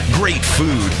more. Great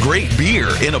food, great beer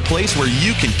in a place where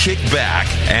you can kick back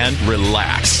and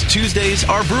relax. Tuesdays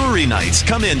are brewery nights.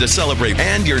 Come in to celebrate.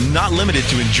 And you're not limited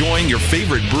to enjoying your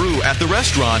favorite brew at the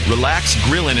restaurant. Relax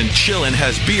Grillin' and Chillin'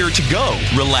 has beer to go.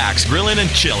 Relax Grillin' and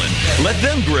Chillin'. Let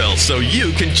them grill so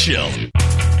you can chill.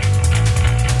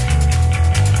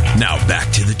 Now back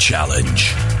to the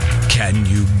challenge. Can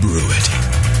you brew it?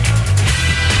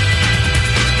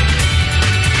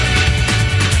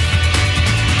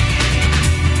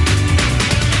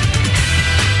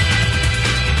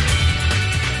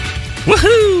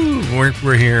 Woohoo!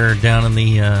 We're here down in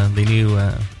the new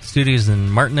studios in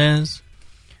Martinez.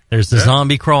 There's the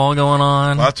zombie crawl going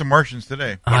on. Lots of Martians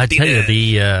today. I tell you,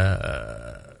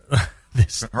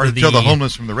 hard to tell the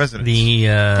homeless from the residents. The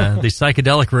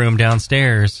psychedelic room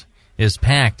downstairs is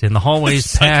packed, and the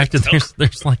hallway's packed, and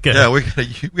there's like a... we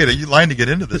had a line to get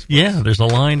into this place. Yeah, there's a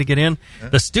line to get in. Yeah.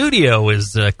 The studio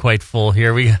is quite full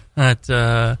here. We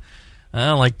got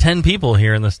like 10 people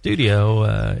here in the studio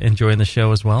enjoying the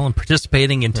show as well and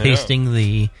participating and tasting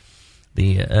the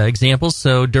examples.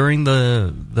 So during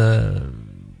the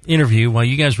interview, while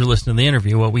you guys were listening to the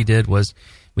interview, what we did was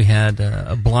we had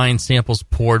blind samples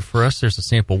poured for us. There's a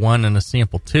sample 1 and a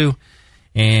sample 2.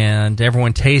 And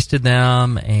everyone tasted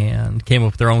them and came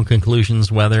up with their own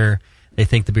conclusions, whether they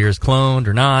think the beer is cloned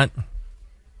or not.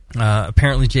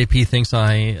 Apparently, JP thinks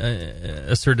I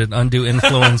asserted undue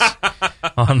influence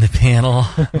on the panel.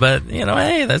 But,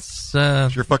 hey, that's...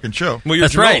 it's your fucking show. Well, you're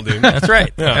that's Jamal, right. dude. That's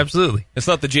right. Yeah. Absolutely. It's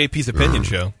not the JP's opinion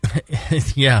show.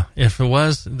 Yeah. If it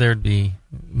was, there'd be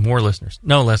more listeners.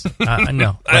 No, less.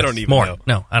 No. I don't even more. know.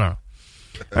 No, I don't know.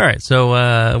 All right,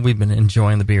 so we've been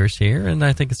enjoying the beers here, and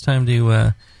I think it's time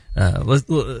to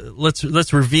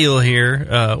Let's reveal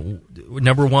here.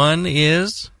 Number one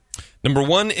is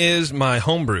my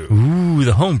homebrew. Ooh,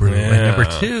 the homebrew. Yeah. And number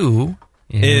two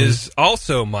is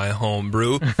also my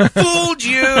homebrew. Fooled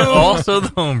you. Also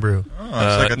the homebrew. Oh,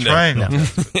 it's like a triangle. No.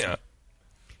 Yeah.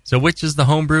 So which is the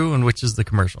homebrew and which is the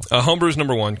commercial? Homebrew's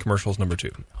number 1, commercial's number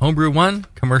 2. Homebrew 1,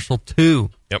 commercial 2.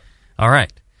 Yep. All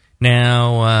right.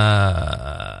 Now,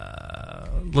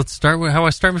 let's start with how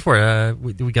I started before.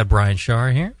 We got Brian Shaw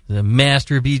here, the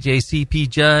master BJCP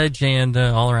judge and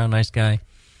all-around nice guy.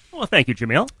 Well, thank you,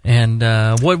 Jamil. And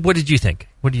what did you think?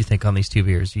 What do you think on these two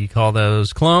beers? Do you call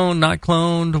those cloned, not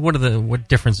cloned? What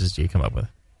differences do you come up with?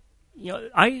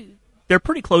 They're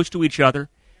pretty close to each other.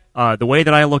 The way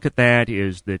that I look at that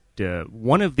is that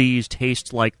one of these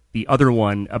tastes like the other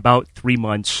one about 3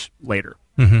 months later.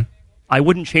 Mm-hmm. I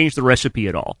wouldn't change the recipe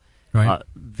at all. Right.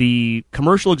 The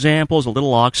commercial example is a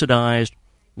little oxidized,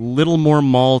 little more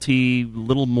malty,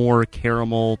 little more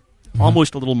caramel,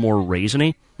 almost a little more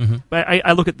raisiny. Mm-hmm. But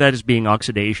I look at that as being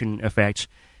oxidation effects,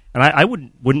 and I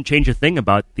wouldn't change a thing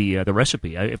about the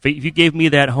recipe. If you gave me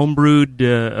that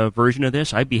homebrewed version of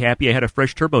this, I'd be happy I had a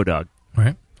fresh Turbodog.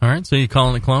 Right. All right. So you're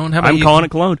calling it clone? How about I'm you? calling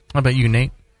it clone. How about you,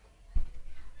 Nate?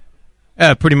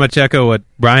 Pretty much echo what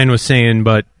Brian was saying,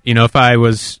 but if I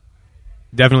was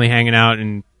definitely hanging out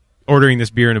and ordering this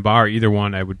beer in a bar, either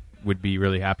one I would be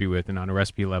really happy with. And on a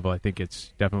recipe level, I think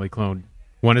it's definitely cloned.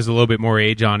 One has a little bit more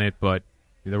age on it, but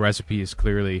the recipe is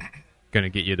clearly going to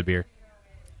get you the beer.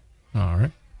 All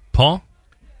right. Paul?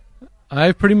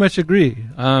 I pretty much agree.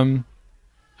 I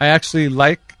actually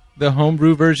like the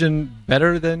homebrew version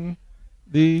better than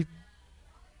the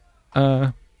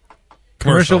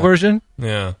commercial version.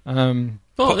 Yeah.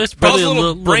 Well, it's probably Paul's a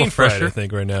little brain fried, fresher. I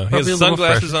think, right now. He Probably has a little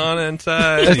sunglasses fresher. on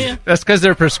inside. That's because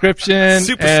they're prescription.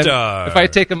 Superstar. And if I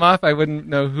take them off, I wouldn't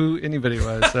know who anybody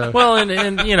was. So. Well, and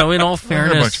in all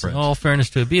fairness to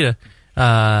Abita,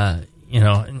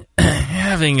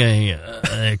 having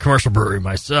a commercial brewery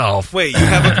myself. Wait, you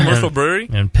have a commercial brewery?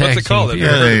 And What's it called?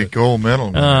 Yeah, a gold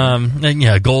medal.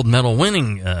 Gold medal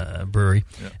winning brewery.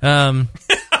 Yeah.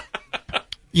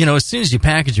 As soon as you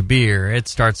package a beer, it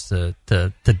starts to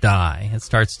die. It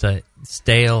starts to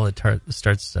stale. It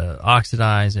starts to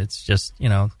oxidize. It's just,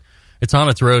 it's on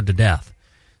its road to death.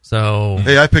 So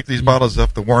hey, I picked these bottles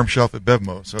off the warm shelf at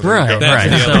Bevmo. So right.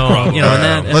 So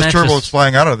unless turbo's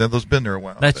flying out of them, those been there a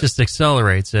while. That just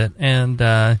accelerates it. And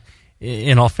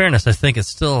in all fairness, I think it's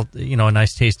still a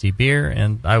nice, tasty beer,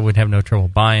 and I would have no trouble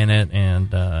buying it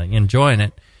and enjoying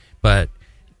it. But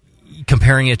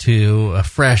comparing it to a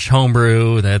fresh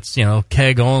homebrew that's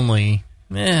keg only,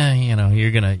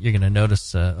 you're gonna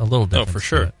notice a little difference. Oh, for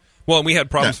sure. Well, we had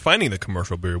problems finding the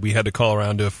commercial beer. We had to call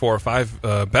around to 4 or 5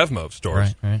 Bevmo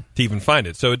stores right. to even find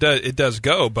it. So it does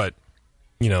go, but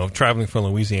traveling from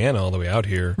Louisiana all the way out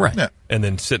here, right, and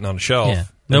then sitting on a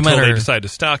shelf no until matter they decide to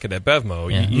stock it at Bevmo,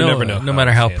 you never know. No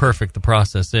matter how perfect the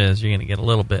process is, you're going to get a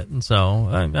little bit, and so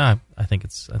I think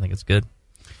it's good.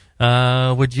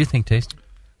 What did you think, Taste?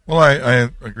 Well, I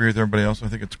agree with everybody else. I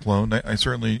think it's cloned. I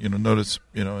certainly notice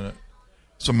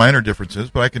some minor differences,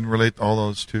 but I can relate all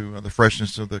those to the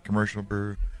freshness of the commercial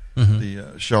brew,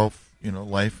 the shelf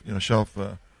life, shelf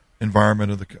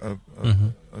environment of the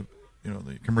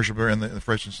the commercial brew, and the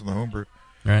freshness of the home brew.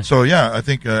 Right. So yeah, I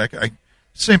think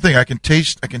same thing. I can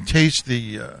taste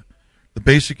the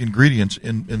basic ingredients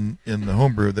in the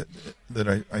home brew that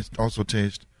I also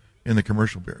taste in the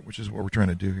commercial beer, which is what we're trying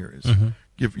to do here. Is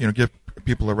give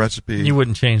people a recipe. You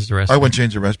wouldn't change the recipe. I wouldn't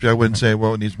change the recipe. I wouldn't say,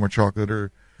 well, it needs more chocolate or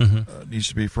needs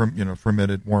to be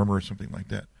fermented warmer or something like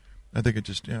that. I think it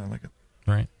just I like it.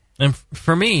 Right. And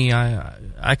for me,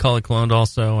 I call it cloned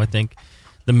also. I think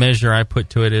the measure I put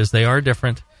to it is they are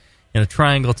different. In a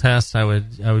triangle test, I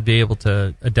would be able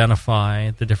to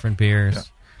identify the different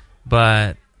beers,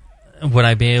 but would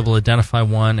I be able to identify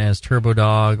one as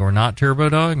Turbodog or not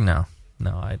Turbodog? No.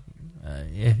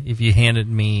 If you handed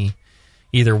me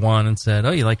either one and said,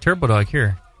 "Oh, you like Turbodog?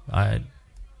 Here," I'd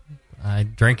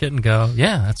drink it and go,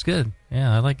 "Yeah, that's good.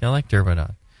 Yeah, I like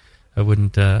Turbodog." I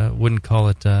wouldn't call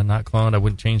it not cloned. I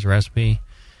wouldn't change the recipe.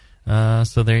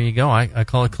 So there you go. I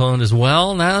call it cloned as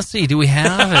well. Now let's see. Do we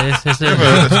have? We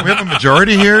have a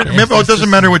majority here. It doesn't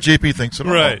matter what JP thinks at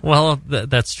all. Right. Well,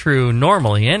 that's true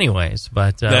normally, anyways.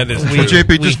 But that is true.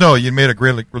 JP, just know you made a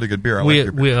really good beer. I like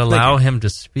your beer. We allow him to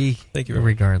speak. Thank you.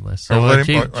 Regardless. So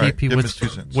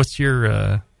JP,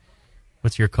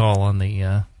 what's your call on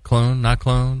the clone, not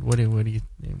cloned? What do you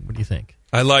think?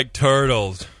 I like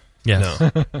turtles. Yes.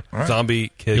 No.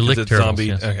 Zombie kid. You lick turtles, zombie.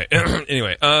 yes. Okay.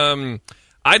 Anyway,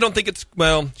 I don't think it's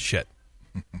shit.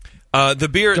 The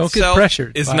beer Don't itself get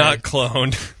pressured is by not it.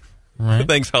 cloned. Right.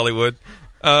 Thanks, Hollywood.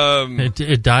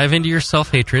 Dive into your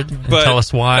self-hatred and tell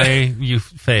us why you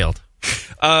failed.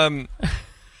 I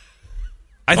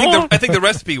think the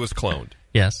recipe was cloned.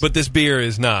 Yes, but this beer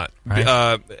is not.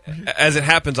 Right. As it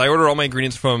happens, I order all my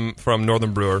ingredients from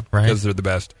Northern Brewer because they're the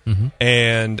best,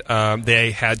 and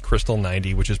they had Crystal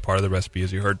 90, which is part of the recipe,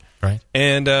 as you heard. Right.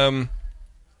 And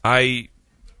I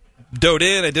dove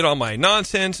in. I did all my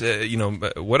nonsense,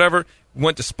 whatever.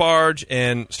 Went to sparge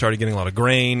and started getting a lot of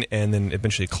grain, and then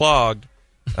eventually clogged.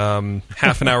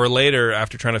 Half an hour later,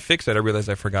 after trying to fix it, I realized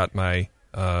I forgot my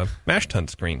mash tun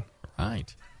screen.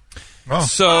 Right. Oh.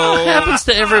 So it happens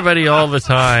to everybody all the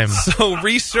time. So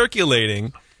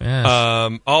recirculating,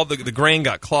 all the grain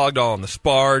got clogged all on the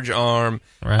sparge arm.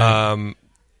 Right.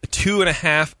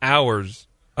 2.5 hours.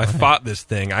 I fought this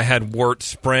thing. I had wort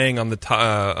spraying on the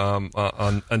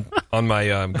on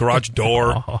my garage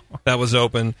door that was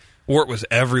open. Wort was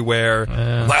everywhere.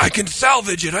 I'm like, I can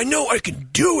salvage it. I know I can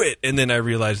do it. And then I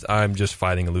realized I'm just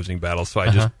fighting a losing battle. So I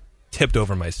just tipped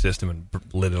over my system and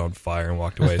lit it on fire and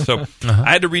walked away. So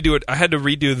I had to redo it. I had to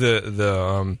redo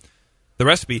the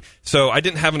recipe. So I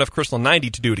didn't have enough Crystal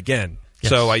 90 to do it again. Yes.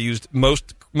 So I used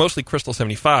mostly Crystal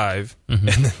 75 and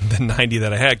the 90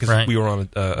 that I had because we were on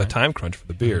a time crunch for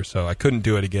the beer. So I couldn't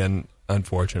do it again,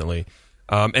 unfortunately.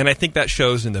 And I think that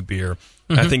shows in the beer.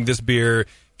 I think this beer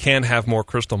can have more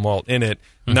crystal malt in it,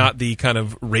 not the kind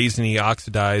of raisiny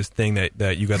oxidized thing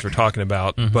that you guys were talking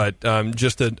about, but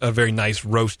just a very nice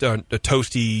roast, a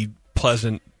toasty,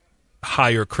 pleasant,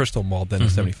 higher crystal malt than the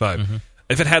 75.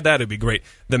 If it had that, it'd be great.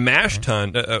 The mash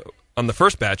tun on the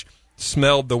first batch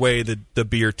smelled the way the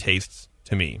beer tastes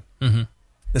to me.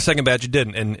 The second batch it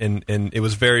didn't, and it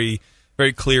was very,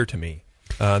 very clear to me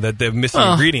that the missing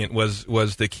ingredient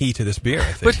was the key to this beer,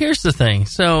 I think. But here's the thing.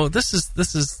 So this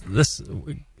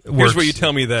Here's where you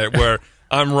tell me that where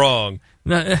I'm wrong.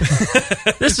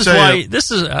 This is why.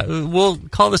 This is. We'll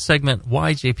call this segment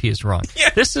 "Why JP is Wrong." Yeah.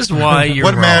 This is why you're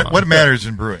wrong. What matters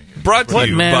in brewing? Brought to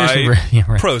you by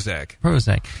Prozac.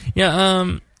 Prozac.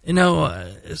 Yeah.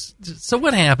 So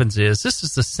what happens is this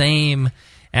is the same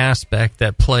aspect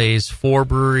that plays for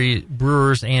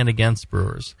brewers and against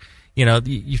brewers.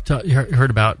 You've heard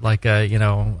about like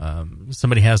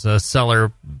somebody has a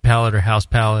cellar pallet or house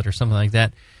pallet or something like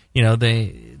that.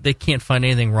 They can't find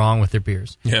anything wrong with their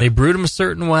beers. Yeah. They brewed them a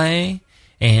certain way,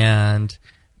 and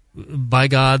by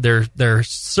God, they're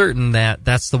certain that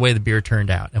that's the way the beer turned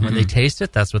out. And when they taste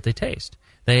it, that's what they taste.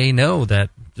 They know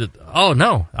that. Oh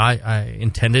no, I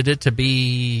intended it to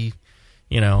be,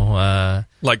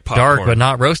 like popcorn. dark but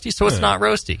not roasty, so it's not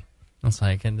roasty. It's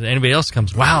like, and anybody else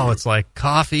comes, wow, it's like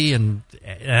coffee and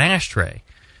an ashtray.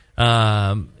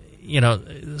 So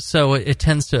it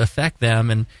tends to affect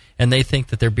them, and they think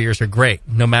that their beers are great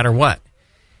no matter what.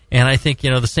 And I think,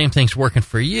 the same thing's working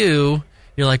for you.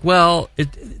 You're like, well,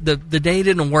 the day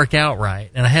didn't work out right,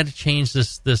 and I had to change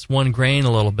this one grain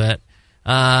a little bit.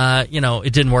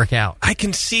 It didn't work out. I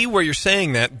can see where you're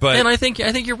saying that, but and I think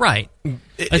you're right.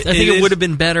 I think it would have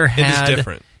been better had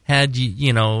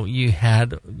you had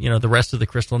the rest of the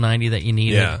Crystal 90 that you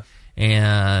needed. Yeah.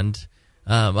 And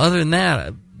other than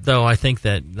that, though, I think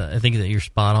that you're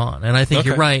spot on, and I think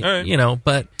you're right. All right.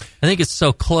 But I think it's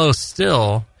so close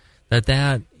still that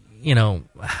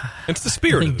it's the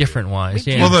spirit. I think different wise.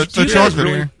 Yeah. Well,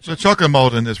 the chocolate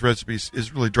malt in this recipe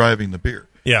is really driving the beer.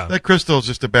 Yeah, that crystal is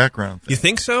just a background thing. You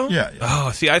think so? Yeah.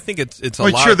 Oh, see, I think it's a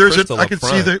lot. Sure, of crystal I can up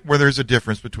front. see where there's a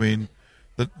difference between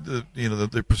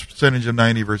the percentage of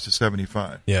 90 versus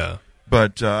 75. Yeah.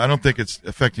 But I don't think it's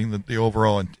affecting the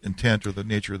overall intent or the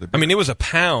nature of the beer. I mean, it was a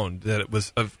pound that it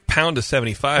was a pound of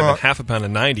 75 and half a pound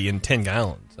of 90 in 10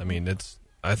 gallons. I mean,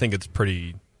 I think it's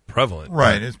pretty prevalent.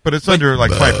 Right. But it's under like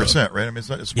 5%, right? I mean, it's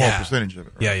not a small percentage of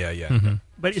it. Right? Yeah.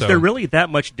 But is there really that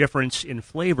much difference in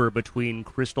flavor between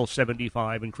Crystal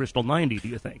 75 and Crystal 90, do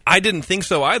you think? I didn't think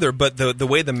so either, but the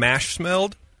way the mash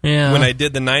smelled when I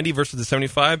did the 90 versus the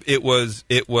 75, it was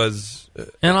the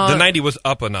 90 was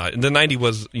up a notch. The 90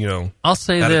 was, I'll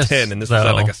say out this, of 10, and this was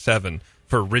at like a 7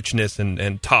 for richness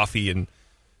and toffee and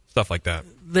stuff like that.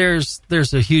 There's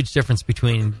a huge difference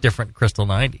between different Crystal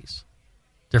 90s.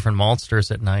 Different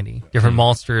maltsters at 90. Different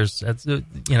maltsters at,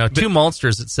 two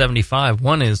maltsters at 75.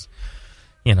 One is,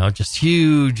 just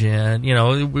huge. And,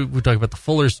 we talk about the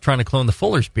Fuller's, trying to clone the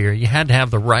Fuller's beer. You had to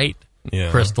have the right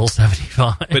Crystal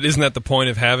 75. But isn't that the point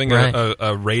of having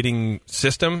a rating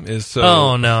system? Is so?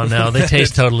 Oh, no. They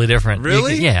taste totally different.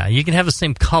 Really? You can have the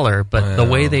same color, but the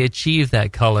way they achieve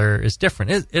that color is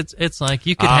different. It's like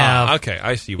you could have, okay,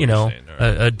 I see what you're saying.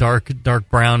 Right. A dark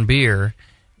brown beer.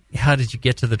 How did you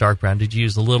get to the dark brown? Did you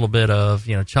use a little bit of,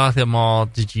 chocolate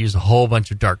malt? Did you use a whole bunch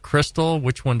of dark crystal?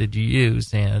 Which one did you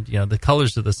use? And, the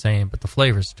colors are the same, but the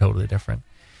flavors are totally different.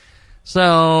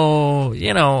 So,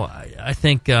 I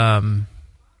think, and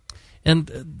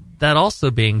that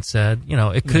also being said,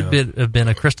 it could have been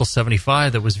a Crystal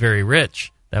 75 that was very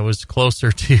rich, that was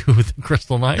closer to the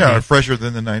Crystal 90. Yeah, fresher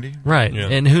than the 90. Right. Yeah.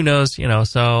 And who knows,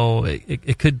 so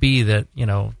it could be that,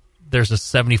 there's a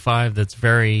 75 that's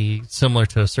very similar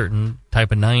to a certain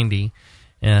type of 90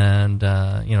 and,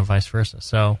 vice versa.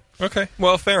 So. Okay.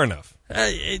 Well, fair enough.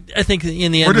 I think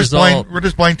in the end result, we're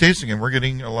just blind tasting, and we're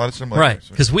getting a lot of similarities. Right?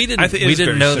 Because we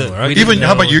didn't know that. Even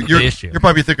how about you? You're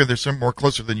probably thinking there's some more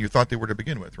closer than you thought they were to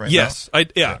begin with, right? Yes, I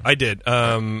did.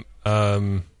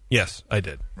 Yes, I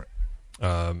did.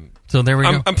 So there we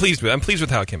go. I'm pleased with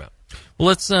how it came out. Well,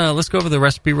 let's go over the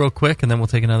recipe real quick, and then we'll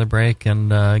take another break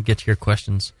and get to your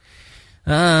questions.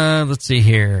 Let's see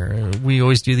here. We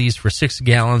always do these for 6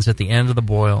 gallons at the end of the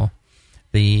boil.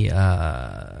 The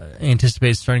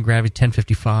anticipated starting gravity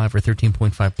 1055 or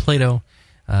 13.5 Plato.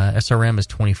 SRM is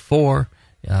 24.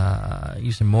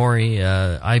 Using Mori.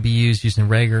 IBUs using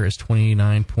Rager is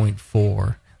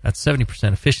 29.4. That's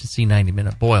 70% efficiency,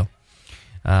 90-minute boil.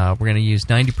 We're going to use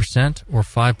 90% or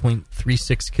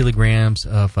 5.36 kilograms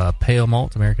of pale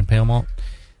malt, American pale malt,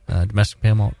 domestic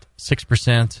pale malt,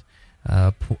 6%,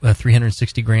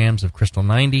 360 grams of Crystal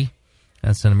 90.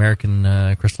 That's an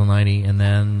American Crystal 90, and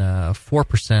then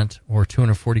 4% or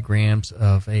 240 grams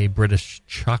of a British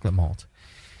chocolate malt.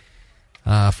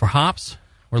 For hops,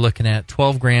 we're looking at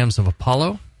 12 grams of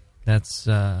Apollo. That's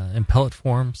in pellet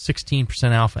form,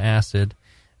 16% alpha acid,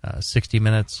 60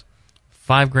 minutes.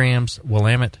 5 grams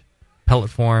Willamette, pellet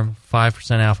form,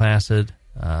 5% alpha acid,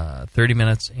 30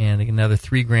 minutes, and another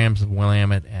 3 grams of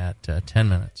Willamette at 10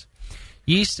 minutes.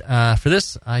 Yeast, for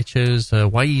this, I chose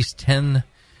Y Yeast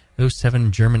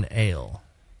 1007 German Ale.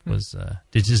 Is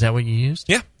that what you used?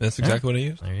 Yeah, that's exactly what I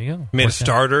used. There you go. Made a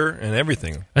starter and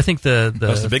everything. I think the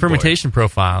fermentation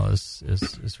profile is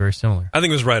very similar. I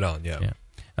think it was right on, yeah.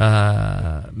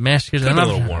 Mash schedule. Could have been a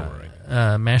little warmer,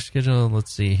 mash schedule,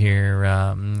 let's see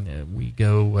here. We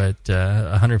go at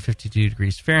 152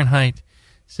 degrees Fahrenheit,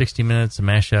 60 minutes, a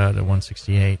mash out at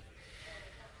 168.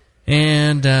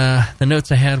 And the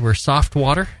notes I had were soft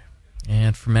water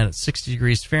and ferment at 60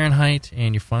 degrees Fahrenheit,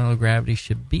 and your final gravity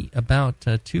should be about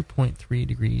 2.3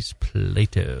 degrees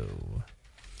Plato.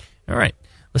 All right,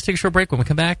 let's take a short break. When we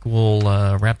come back, we'll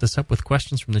wrap this up with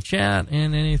questions from the chat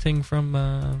and anything from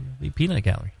the Peanut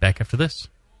Gallery. Back after this.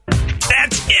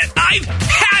 That's it. I've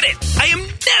had it. I am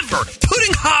never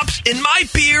putting hops in my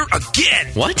beer again.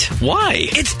 What? Why?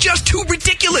 It's just too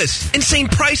ridiculous. Insane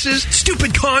prices,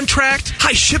 stupid contract,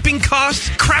 high shipping costs,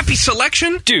 crappy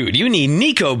selection. Dude, you need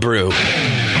Nico Brew.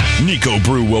 Nico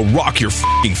Brew will rock your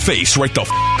f***ing face right the f***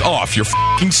 off your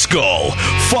f***ing skull.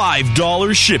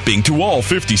 $5 shipping to all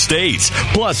 50 states,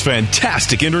 plus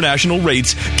fantastic international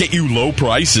rates get you low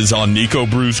prices on Nico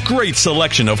Brew's great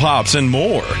selection of hops and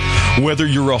more. Whether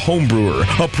you're a home brewer,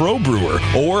 a pro brewer,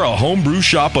 or a homebrew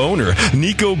shop owner,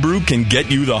 Nico Brew can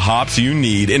get you the hops you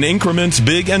need in increments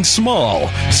big and small,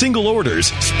 single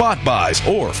orders, spot buys,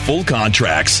 or full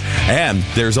contracts. And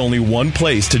there's only one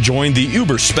place to join the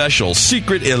uber special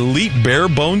secret elite bare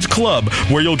bones club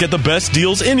where you'll get the best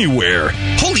deals anywhere.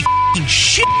 Holy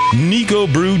shit!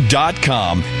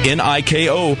 NicoBrew.com.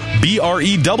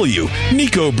 NIKOBREW.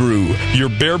 Nico Brew, your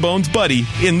bare bones buddy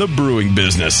in the brewing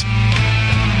business.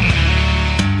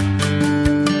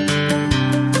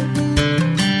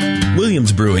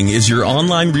 Williams Brewing is your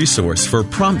online resource for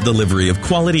prompt delivery of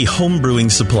quality home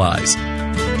brewing supplies.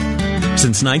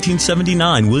 Since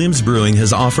 1979, Williams Brewing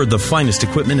has offered the finest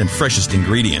equipment and freshest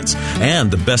ingredients, and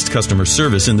the best customer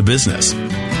service in the business.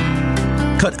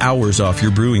 Cut hours off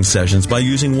your brewing sessions by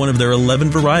using one of their 11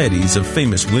 varieties of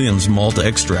famous Williams malt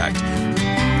extract.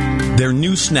 Their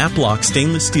new Snap-Lock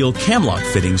stainless steel cam-lock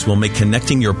fittings will make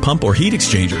connecting your pump or heat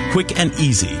exchanger quick and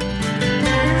easy.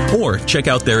 Or check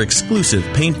out their exclusive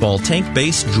paintball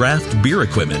tank-based draft beer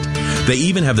equipment. They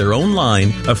even have their own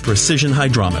line of precision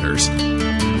hydrometers.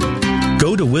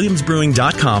 Go to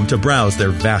williamsbrewing.com to browse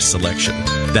their vast selection.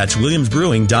 That's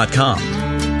williamsbrewing.com.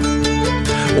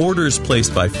 Orders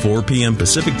placed by 4 p.m.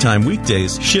 Pacific Time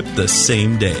weekdays ship the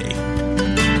same day.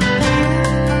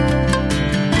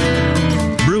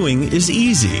 Brewing is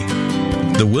easy.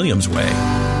 The Williams way.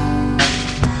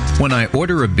 When I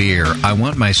order a beer, I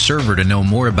want my server to know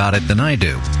more about it than I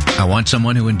do. I want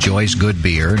someone who enjoys good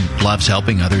beer and loves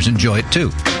helping others enjoy it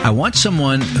too. I want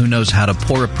someone who knows how to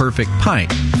pour a perfect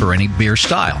pint for any beer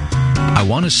style. I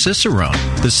want a Cicerone.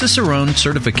 The Cicerone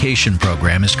certification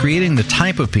program is creating the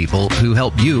type of people who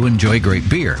help you enjoy great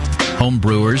beer. Home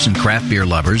brewers and craft beer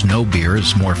lovers know beer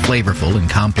is more flavorful and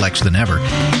complex than ever,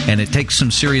 and it takes some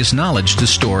serious knowledge to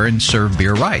store and serve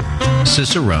beer right.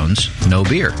 Cicerones know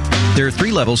beer. There are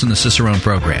 3 levels in the Cicerone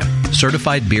program: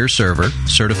 Certified Beer Server,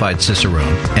 Certified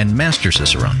Cicerone, and Master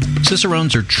Cicerone.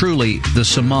 Cicerones are truly the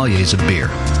sommeliers of beer.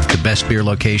 The best beer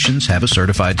locations have a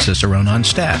certified Cicerone on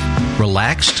staff.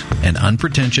 Relaxed and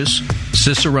unpretentious,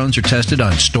 Cicerones are tested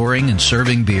on storing and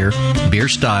serving beer, beer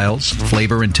styles,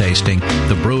 flavor and tasting,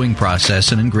 the brewing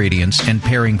process and ingredients, and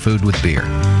pairing food with beer.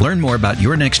 Learn more about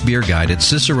your next beer guide at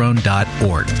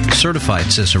cicerone.org.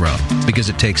 Certified Cicerone, because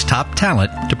it takes top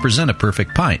talent to present a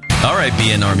perfect pint. All right,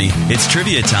 BN Army, it's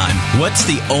trivia time. What's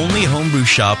the only homebrew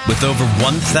shop with over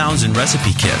 1,000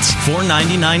 recipe kits,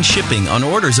 $4.99 shipping on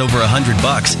orders over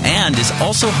 $100, and is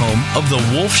also home of the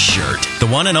Wolf Shirt? The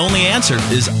one and only answer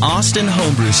is Austin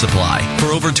Homebrew Supply. For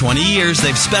over 20 years,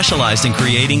 they've specialized in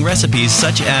creating recipes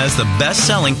such as the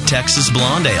best-selling Texas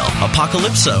Blonde Ale,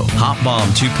 Apocalypso, Hop Bomb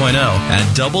 2.0,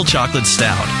 and Double Chocolate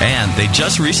Stout. And they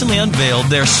just recently unveiled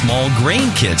their small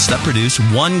grain kits that produce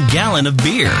 1 gallon of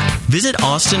beer. Visit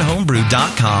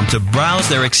AustinHomebrew.com to browse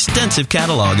their extensive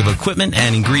catalog of equipment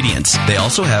and ingredients. They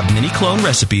also have mini clone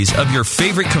recipes of your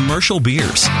favorite commercial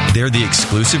beers. They're the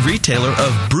exclusive retailer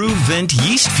of BrewVent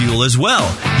yeast fuel as well,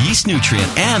 Yeast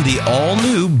Nutrient, and the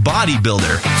all-new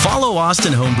Bodybuilder. Follow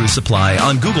Austin Homebrew Supply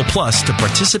on Google Plus to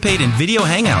participate in video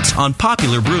hangouts on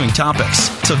popular brewing topics.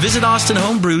 So visit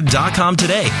AustinHomebrew.com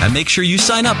today and make sure you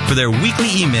sign up for their weekly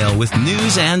email with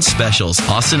news and specials.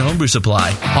 Austin Homebrew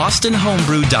Supply,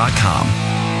 AustinHomebrew.com.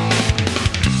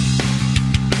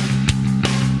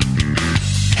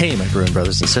 Hey, my brewing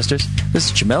brothers and sisters. This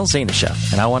is Jamel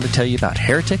Zainashev, and I want to tell you about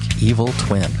Heretic Evil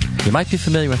Twin. You might be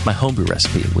familiar with my homebrew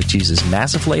recipe, which uses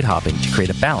massive late hopping to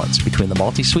create a balance between the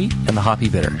malty sweet and the hoppy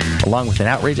bitter, along with an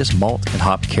outrageous malt and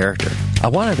hop character. I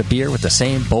wanted a beer with the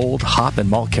same bold hop and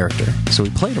malt character, so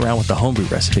we played around with the homebrew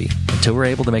recipe until we were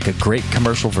able to make a great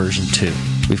commercial version too.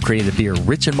 We've created a beer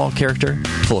rich in malt character,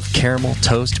 full of caramel,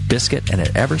 toast, biscuit, and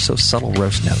an ever so subtle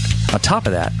roast note. On top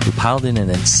of that, we piled in an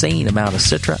insane amount of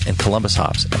Citra and Columbus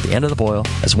hops at the end of the boil,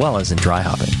 as well as in dry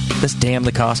hopping. This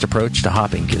damn-the-cost approach to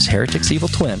hopping gives Heretic's Evil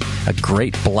Twin a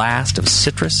great blast of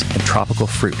citrus and tropical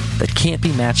fruit that can't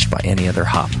be matched by any other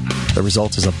hop. The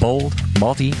result is a bold,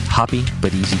 malty, hoppy,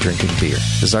 but easy-drinking beer.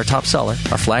 This is our top seller,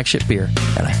 our flagship beer,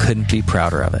 and I couldn't be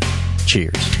prouder of it.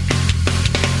 Cheers.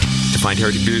 To find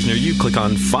Heretic beers near you, click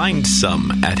on Find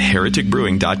Some at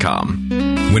hereticbrewing.com.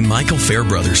 When Michael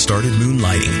Fairbrother started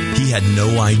moonlighting, he had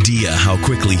no idea how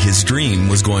quickly his dream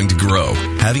was going to grow.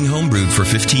 Having homebrewed for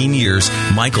 15 years,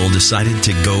 Michael decided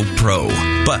to go pro,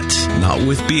 but not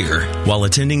with beer. While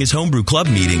attending his homebrew club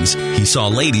meetings, he saw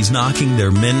ladies knocking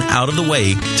their men out of the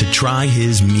way to try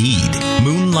his mead.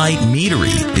 Moonlight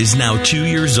Meadery is now 2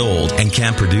 years old and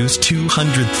can produce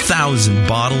 200,000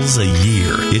 bottles a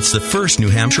year. It's the first New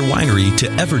Hampshire winery to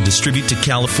ever distribute to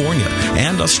California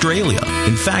and Australia.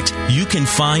 In fact, you can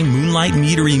find Moonlight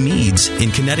Meadery meads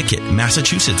in Connecticut,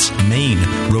 Massachusetts, Maine,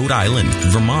 Rhode Island,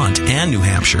 Vermont, and New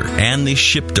Hampshire, and they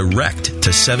ship direct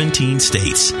to 17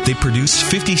 states. They produce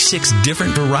 56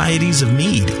 different varieties of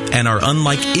mead and are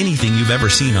unlike anything you've ever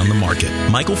seen on the market.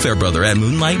 Michael Fairbrother at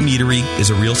Moonlight Meadery is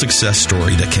a real success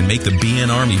story that can make the BN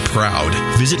Army proud.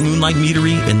 Visit Moonlight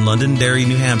Meadery in Londonderry,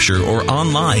 New Hampshire, or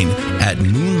online at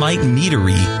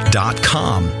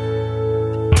moonlightmeadery.com.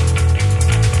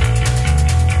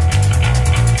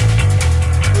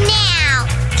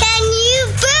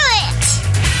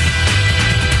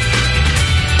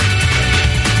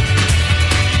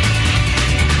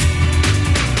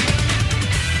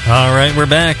 All right, we're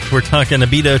back. We're talking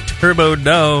Abita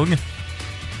Turbodog.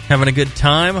 Having a good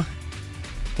time. A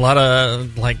lot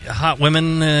of hot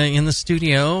women in the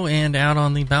studio and out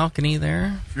on the balcony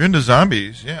there. If you're into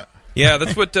zombies, yeah. Yeah,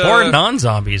 that's what... or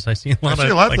non-zombies. I see a lot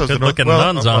of those good-looking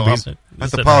non-zombies. I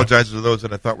have to apologize to those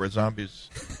that I thought were zombies.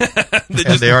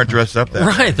 They aren't dressed up that way.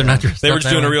 Right, they're not dressed up They were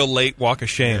just doing way. a real late walk of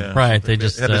shame. Yeah. Right, they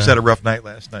just... had a rough night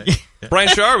last night. Yeah. Brian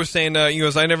Shar was saying, he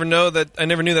goes, I never knew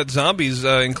that zombies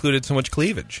included so much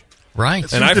cleavage.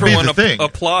 Right. And I, for one,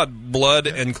 applaud blood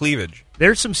and cleavage.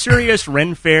 There's some serious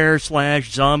Ren Fair /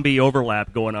 zombie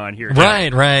overlap going on here.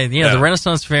 Right. Yeah, the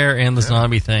Renaissance Fair and the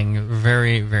zombie thing,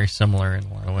 very, very similar in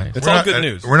a lot of ways. It's all good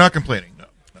news. We're not complaining, no.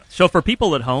 So for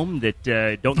people at home that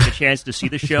don't get a chance to see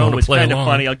the show, it's kind of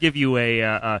funny. I'll give you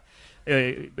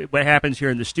what happens here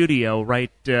in the studio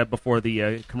right before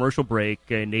the commercial break.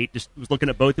 Nate just was looking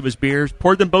at both of his beers,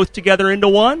 poured them both together into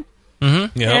one.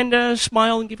 Mm-hmm. Yep. And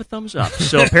smile and give a thumbs up.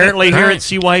 So apparently here at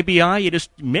CYBI, you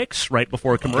just mix right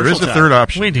before commercial There is a time. third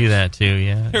option. We do that too,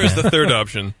 yeah. Here's the third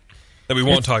option. that we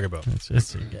won't talk about.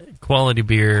 It's quality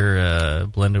beer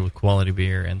blended with quality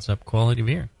beer ends up quality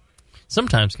beer.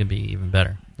 Sometimes can be even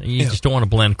better. You just don't want to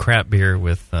blend crap beer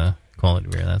with quality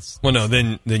beer.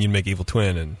 Then you'd make Evil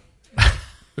Twin, and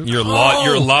your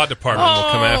law department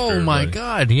will come after. Oh my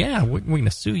God! Yeah, we're going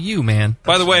to sue you, man.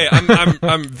 By the way,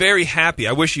 I'm very happy.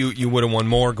 I wish you would have won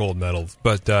more gold medals,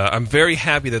 but I'm very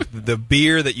happy that the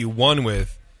beer that you won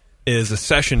with is a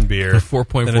session beer.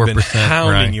 4.4%. That I've been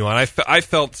hounding right. you on. I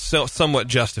felt somewhat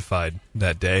justified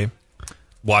that day.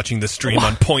 Watching the stream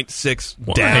on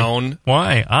 0.6 down.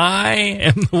 Why? I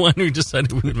am the one who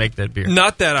decided we would make that beer.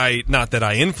 Not that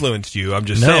I influenced you. I'm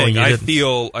just saying I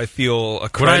feel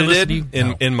accredited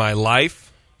in my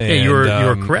life. Yeah, you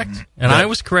were correct, and I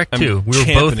was correct too. We were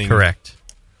both correct.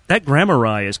 That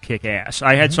Grammar is kick-ass.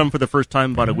 I had some for the first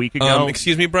time about a week ago.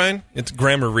 Excuse me, Brian? It's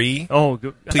Grammar-y. Oh,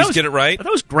 please get it right.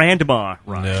 That was Grandma,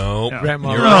 right? No.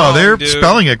 No, they're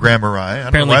spelling it Grammar-y. I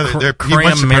don't know why they're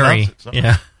Cranberry.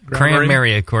 Yeah.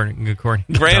 Cranberry, according to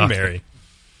Cranberry.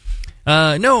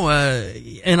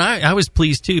 And I was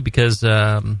pleased too because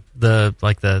the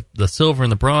silver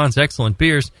and the bronze, excellent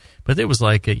beers, but it was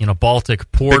like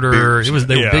Baltic Porter. They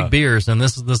were big beers, and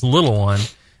this little one,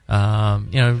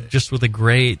 just with a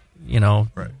great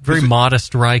very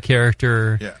modest rye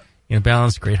character. Yeah.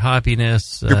 Balanced, great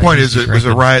hoppiness. Your point is it was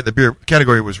a rye. The beer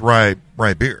category was rye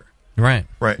beer. Right.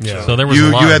 Yeah. So there was a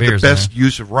lot you of had beers the best there.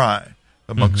 use of rye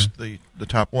amongst the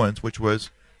top ones, which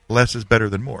was less is better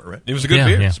than more, right? It was a good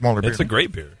beer. Yeah. Smaller beer. It's a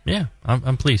great beer. Yeah,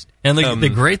 I'm pleased. And the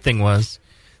great thing was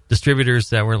distributors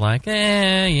that were like,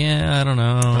 I don't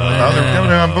know. They're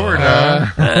coming on board.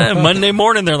 Monday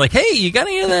morning, they're like, hey, you got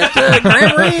any of that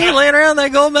Grammar laying around,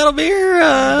 that gold medal beer?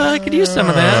 I could use some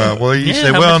of that. Well, you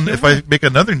say, if I make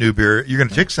another new beer, you're going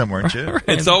to take some, aren't you? Right.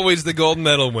 It's always the gold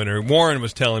medal winner. Warren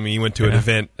was telling me he went to an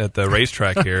event at the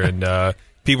racetrack here, and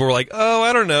people were like, oh,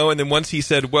 I don't know. And then once he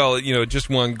said, well, just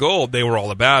won gold, they were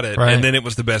all about it. Right. And then it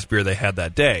was the best beer they had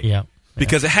that day. Yeah.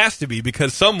 Because it has to be,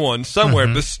 because someone somewhere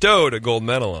bestowed a gold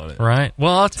medal on it. Right.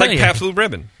 Well, I'll tell you. It's like Pabst Blue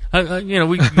Ribbon.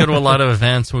 We go to a lot of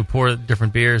events, and we pour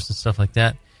different beers and stuff like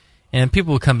that. And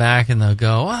people will come back, and they'll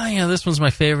go, this one's my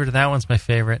favorite, or that one's my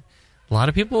favorite. A lot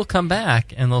of people will come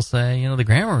back, and they'll say, the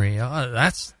Grammar-y,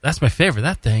 that's my favorite.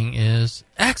 That thing is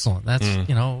excellent. That's,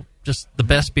 just the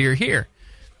best beer here.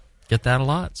 Get that a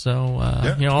lot. So,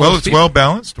 it's well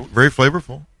balanced, very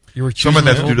flavorful. Some of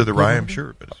that's due to the rye, I'm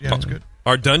sure, but it's good.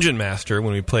 Our dungeon master,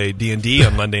 when we play D&D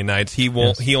on Monday nights, he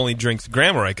only drinks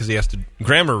Grammar-y because he has to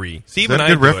Grammar-y. See, even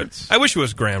I do it. I wish it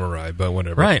was Grammar-y, but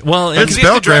whatever. Right. Well, it's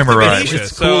spelled Grammar-y.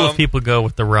 It's cool if people go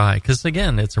with the rye because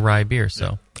again, it's a rye beer.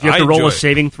 So you have to roll a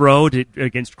saving throw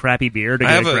against crappy beer to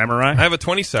get a Grammar-y. I have a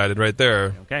 20-sided right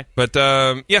there. Okay. But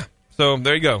so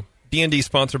there you go. D&D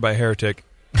sponsored by Heretic,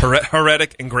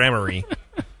 Heretic, and Grammar-y.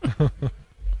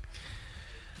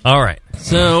 All right.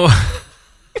 So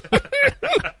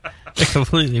I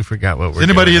completely forgot what we're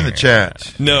anybody doing in the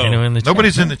chat? No.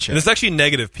 Nobody's in the chat. There's actually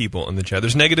negative people in the chat.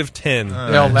 There's negative 10.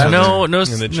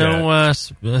 No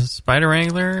Spider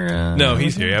Angler? No,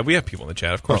 he's here. Yeah, we have people in the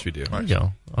chat. Of course we do. There you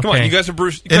go. Okay. Come on, you guys are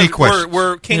Bruce. Any questions?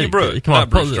 We're Can You Brew It? Come on,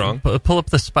 Bruce Strong. Pull up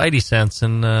the Spidey sense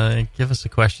and give us a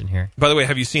question here. By the way,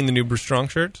 have you seen the new Bruce Strong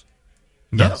shirts?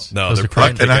 Yes. No, they're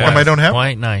quite. And how come I don't have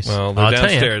quite nice. Well, they're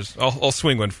downstairs. I'll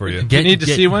swing one for you. You need to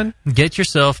see one? Get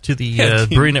yourself to the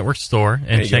Brewing Network store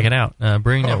and check it out.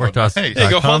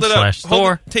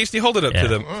 BrewingNetwork.com/store. Tasty, hold it up to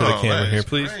the camera here,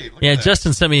 please. Yeah,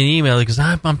 Justin sent me an email because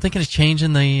I'm thinking of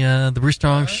changing the Bruce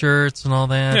Strong shirts and all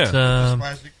that.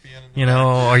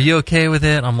 Are you okay with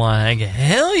it? I'm like,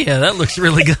 hell yeah, that looks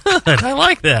really good. I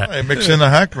like that. Hey, mix in the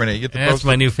hack grenade. That's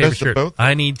my new favorite shirt.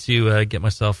 I need to get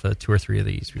myself 2 or 3 of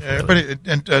these.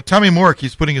 Tommy Moore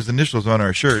keeps putting his initials on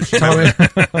our shirts. Might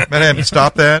have to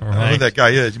stop that. I don't know who that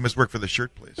guy is. He must work for the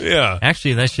shirt place. Yeah.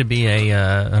 Actually, that should be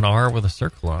an R with a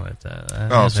circle on it.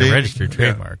 That's a registered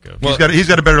trademark. He's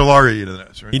got a better lorry than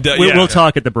us, right? We'll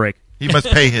talk at the break. He must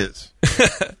pay his.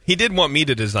 He did want me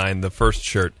to design the first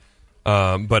shirt.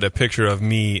 But a picture of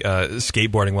me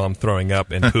skateboarding while I'm throwing up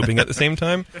and pooping at the same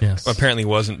time apparently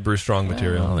wasn't Bruce Strong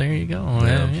material. Well, there you go.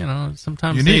 Yeah.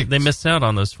 Sometimes they miss out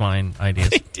on those fine ideas.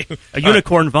 They do. A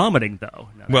unicorn vomiting, though.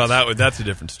 No, that's a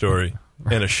different story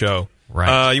in a show.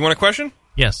 Right. You want a question?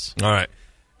 Yes. All right.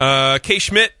 Kay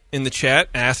Schmidt in the chat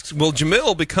asks, will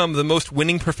Jamil become the most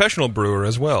winning professional brewer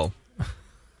as well?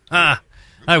 I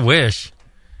wish.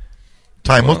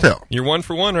 Time will tell. You're 1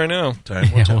 for 1 right now.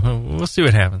 Time will tell. We'll see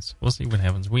what happens.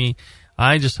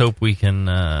 I just hope we can,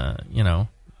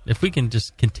 if we can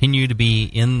just continue to be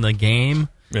in the game,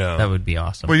 that would be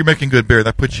awesome. Well, you're making good beer.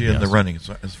 That puts you in the running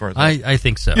as far as I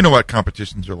think so. You know what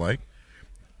competitions are like.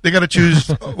 they got to choose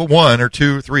one or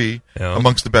two, three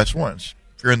amongst the best ones.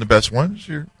 If you're in the best ones,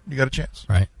 you got a chance.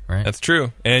 Right. That's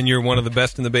true, and you're one of the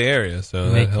best in the Bay Area,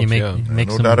 so that helps you out.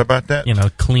 No doubt about that.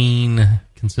 Clean,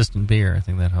 consistent beer. I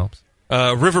think that helps.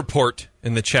 Riverport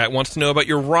in the chat wants to know about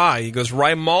your rye. He goes,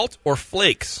 rye malt or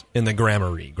flakes in the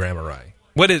Grammary?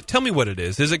 Tell me what it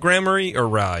is. Is it Grammary or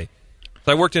rye?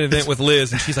 So I worked in an event with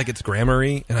Liz, and she's like, it's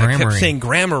Grammary, and I kept saying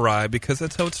Grammary because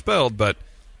that's how it's spelled, but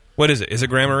what is it? Is it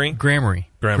Grammary?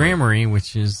 Grammary,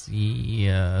 which is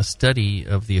the study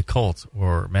of the occult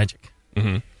or magic.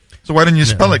 Mm-hmm. So why didn't you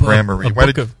spell it Grammary?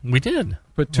 We did.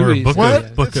 But two E's.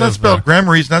 What? It's not spelled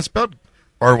Grammary. It's not spelled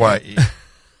R-Y-E.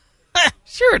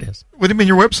 Sure it is. What do you mean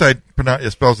your website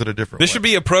spells it a different way? This should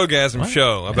be a Progasm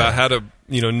show about how to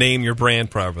name your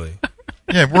brand properly.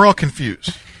 Yeah, we're all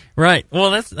confused. Right. Well,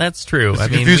 that's true. It's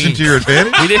confusing to your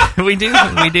advantage. We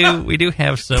do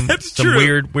have some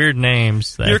weird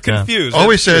names. That, You're confused.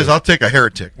 Always says, "I'll take a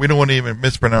heretic." We don't want to even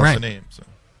mispronounce the name. So.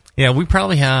 Yeah, we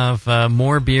probably have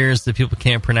more beers that people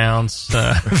can't pronounce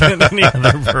than any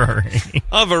other brewery.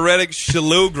 Of heretic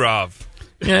Shalogrov.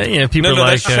 Yeah. People are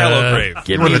like, shallow grave.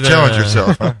 You want to challenge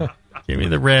yourself, huh? Give me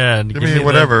the red. Give me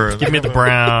whatever. Give me the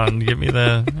brown. Give me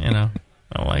the,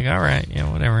 I'm like, all right,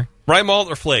 whatever. Rye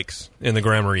malt or flakes in the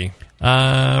Grammary?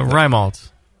 Rye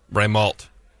malt. Rye malt.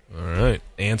 All right.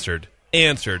 Answered.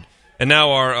 And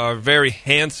now our very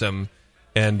handsome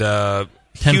and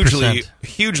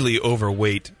hugely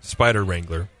overweight Spider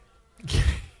Wrangler. Yes.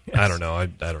 I don't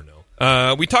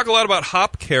know. We talk a lot about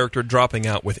hop character dropping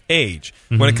out with age.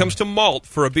 Mm-hmm. When it comes to malt,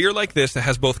 for a beer like this that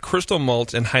has both crystal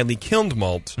malts and highly kilned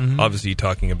malts, obviously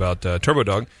talking about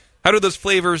Turbodog, how do those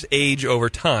flavors age over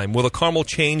time? Will the caramel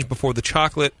change before the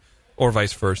chocolate or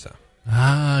vice versa?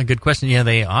 Good question. Yeah,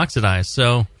 they oxidize.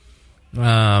 So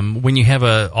when you have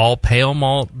a all pale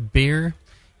malt beer,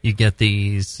 you get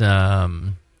these,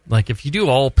 like if you do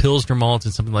all Pilsner malts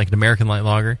and something like an American Light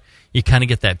Lager, you kind of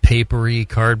get that papery,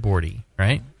 cardboardy,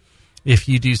 right? If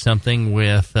you do something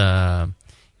with, some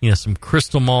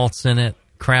crystal malts in it,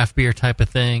 craft beer type of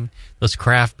thing, those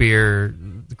craft beer,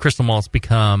 the crystal malts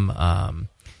become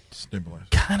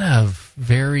kind of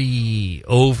very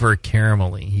over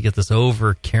caramelly. You get this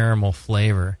over caramel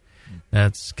flavor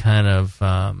that's kind of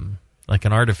like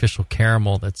an artificial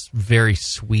caramel that's very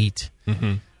sweet.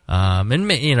 Mm-hmm.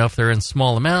 And if they're in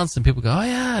small amounts, then people go, "Oh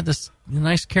yeah, this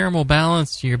nice caramel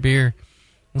balance to your beer."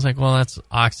 It's like, well, that's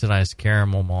oxidized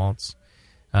caramel malts,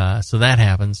 so that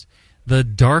happens. The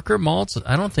darker malts,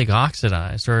 I don't think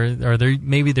oxidized, or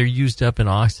maybe they're used up in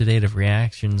oxidative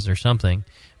reactions or something.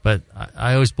 But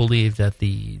I always believe that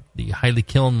the highly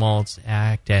kiln malts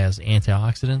act as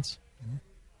antioxidants. Mm-hmm.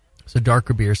 So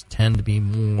darker beers tend to be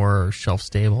more shelf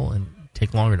stable and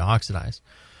take longer to oxidize.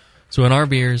 So in our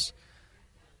beers,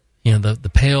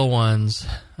 the pale ones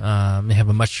they have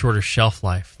a much shorter shelf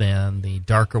life than the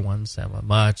darker ones have a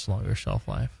much longer shelf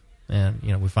life, and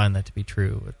we find that to be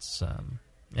true. It's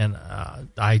and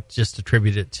I just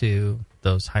attribute it to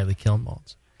those highly kiln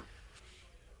malts.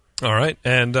 All right,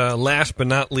 and last but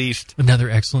not least, another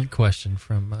excellent question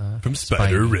from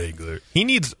Spider Wrangler. He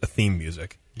needs a theme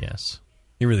music. Yes,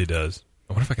 he really does.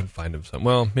 I wonder if I can find him some.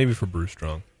 Well, maybe for Brew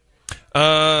Strong.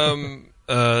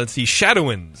 Let's see.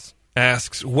 Shadowins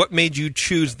asks, what made you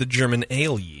choose the German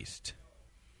ale yeast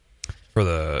for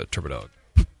the Turbodog?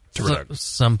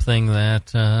 Something that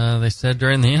they said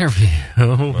during the interview,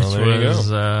 which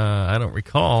was, I don't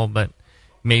recall, but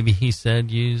maybe he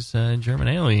said use German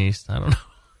ale yeast. I don't know.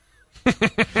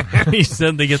 He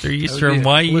said they get their yeast from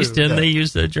Y yeast and they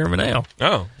use the German ale.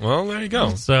 Oh, well, there you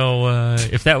go. So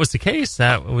if that was the case,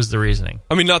 that was the reasoning.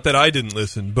 I mean, not that I didn't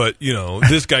listen, but,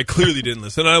 this guy clearly didn't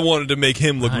listen. I wanted to make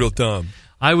him look real dumb.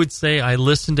 I would say I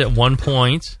listened at one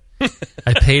point.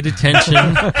 I paid attention,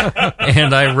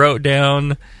 and I wrote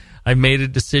down, I made a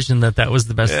decision that was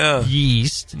the best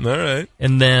yeast. All right.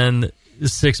 And then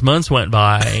 6 months went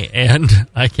by, and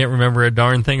I can't remember a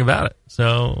darn thing about it.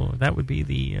 So that would be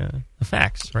the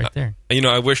facts right there.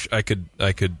 I wish I could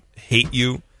hate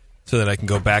you so that I can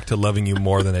go back to loving you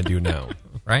more than I do now.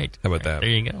 Right. How about that? There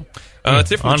you go.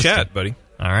 That's it from the chat, buddy.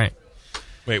 All right.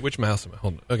 Wait, which mouse am I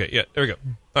holding? Okay, yeah, there we go.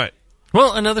 All right.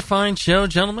 Well, another fine show,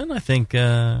 gentlemen. I think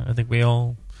we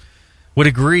all would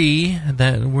agree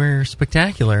that we're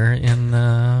spectacular in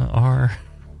our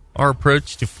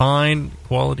approach to fine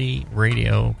quality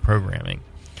radio programming.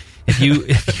 If you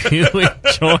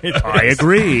enjoy this, I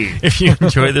agree. If you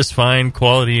enjoy this fine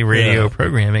quality radio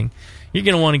programming, you're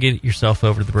going to want to get yourself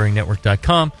over to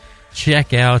thebrewingnetwork.com.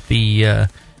 Check out the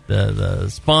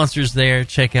sponsors there.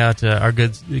 Check out our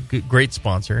great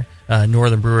sponsor,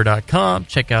 northernbrewer.com.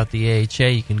 Check out the AHA.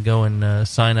 You can go and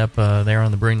sign up there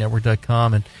on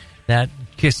thebrewingnetwork.com and that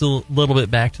kicks a little bit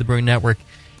back to the Brewing Network.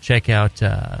 Check out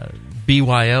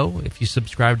BYO. If you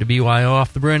subscribe to BYO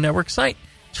off the Brewing Network site,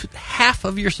 half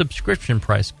of your subscription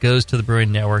price goes to the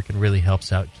Brewing Network and really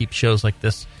helps out. Keep shows like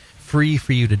this free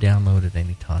for you to download at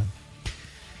any time.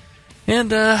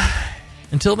 And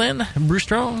until then, brew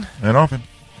strong. And often.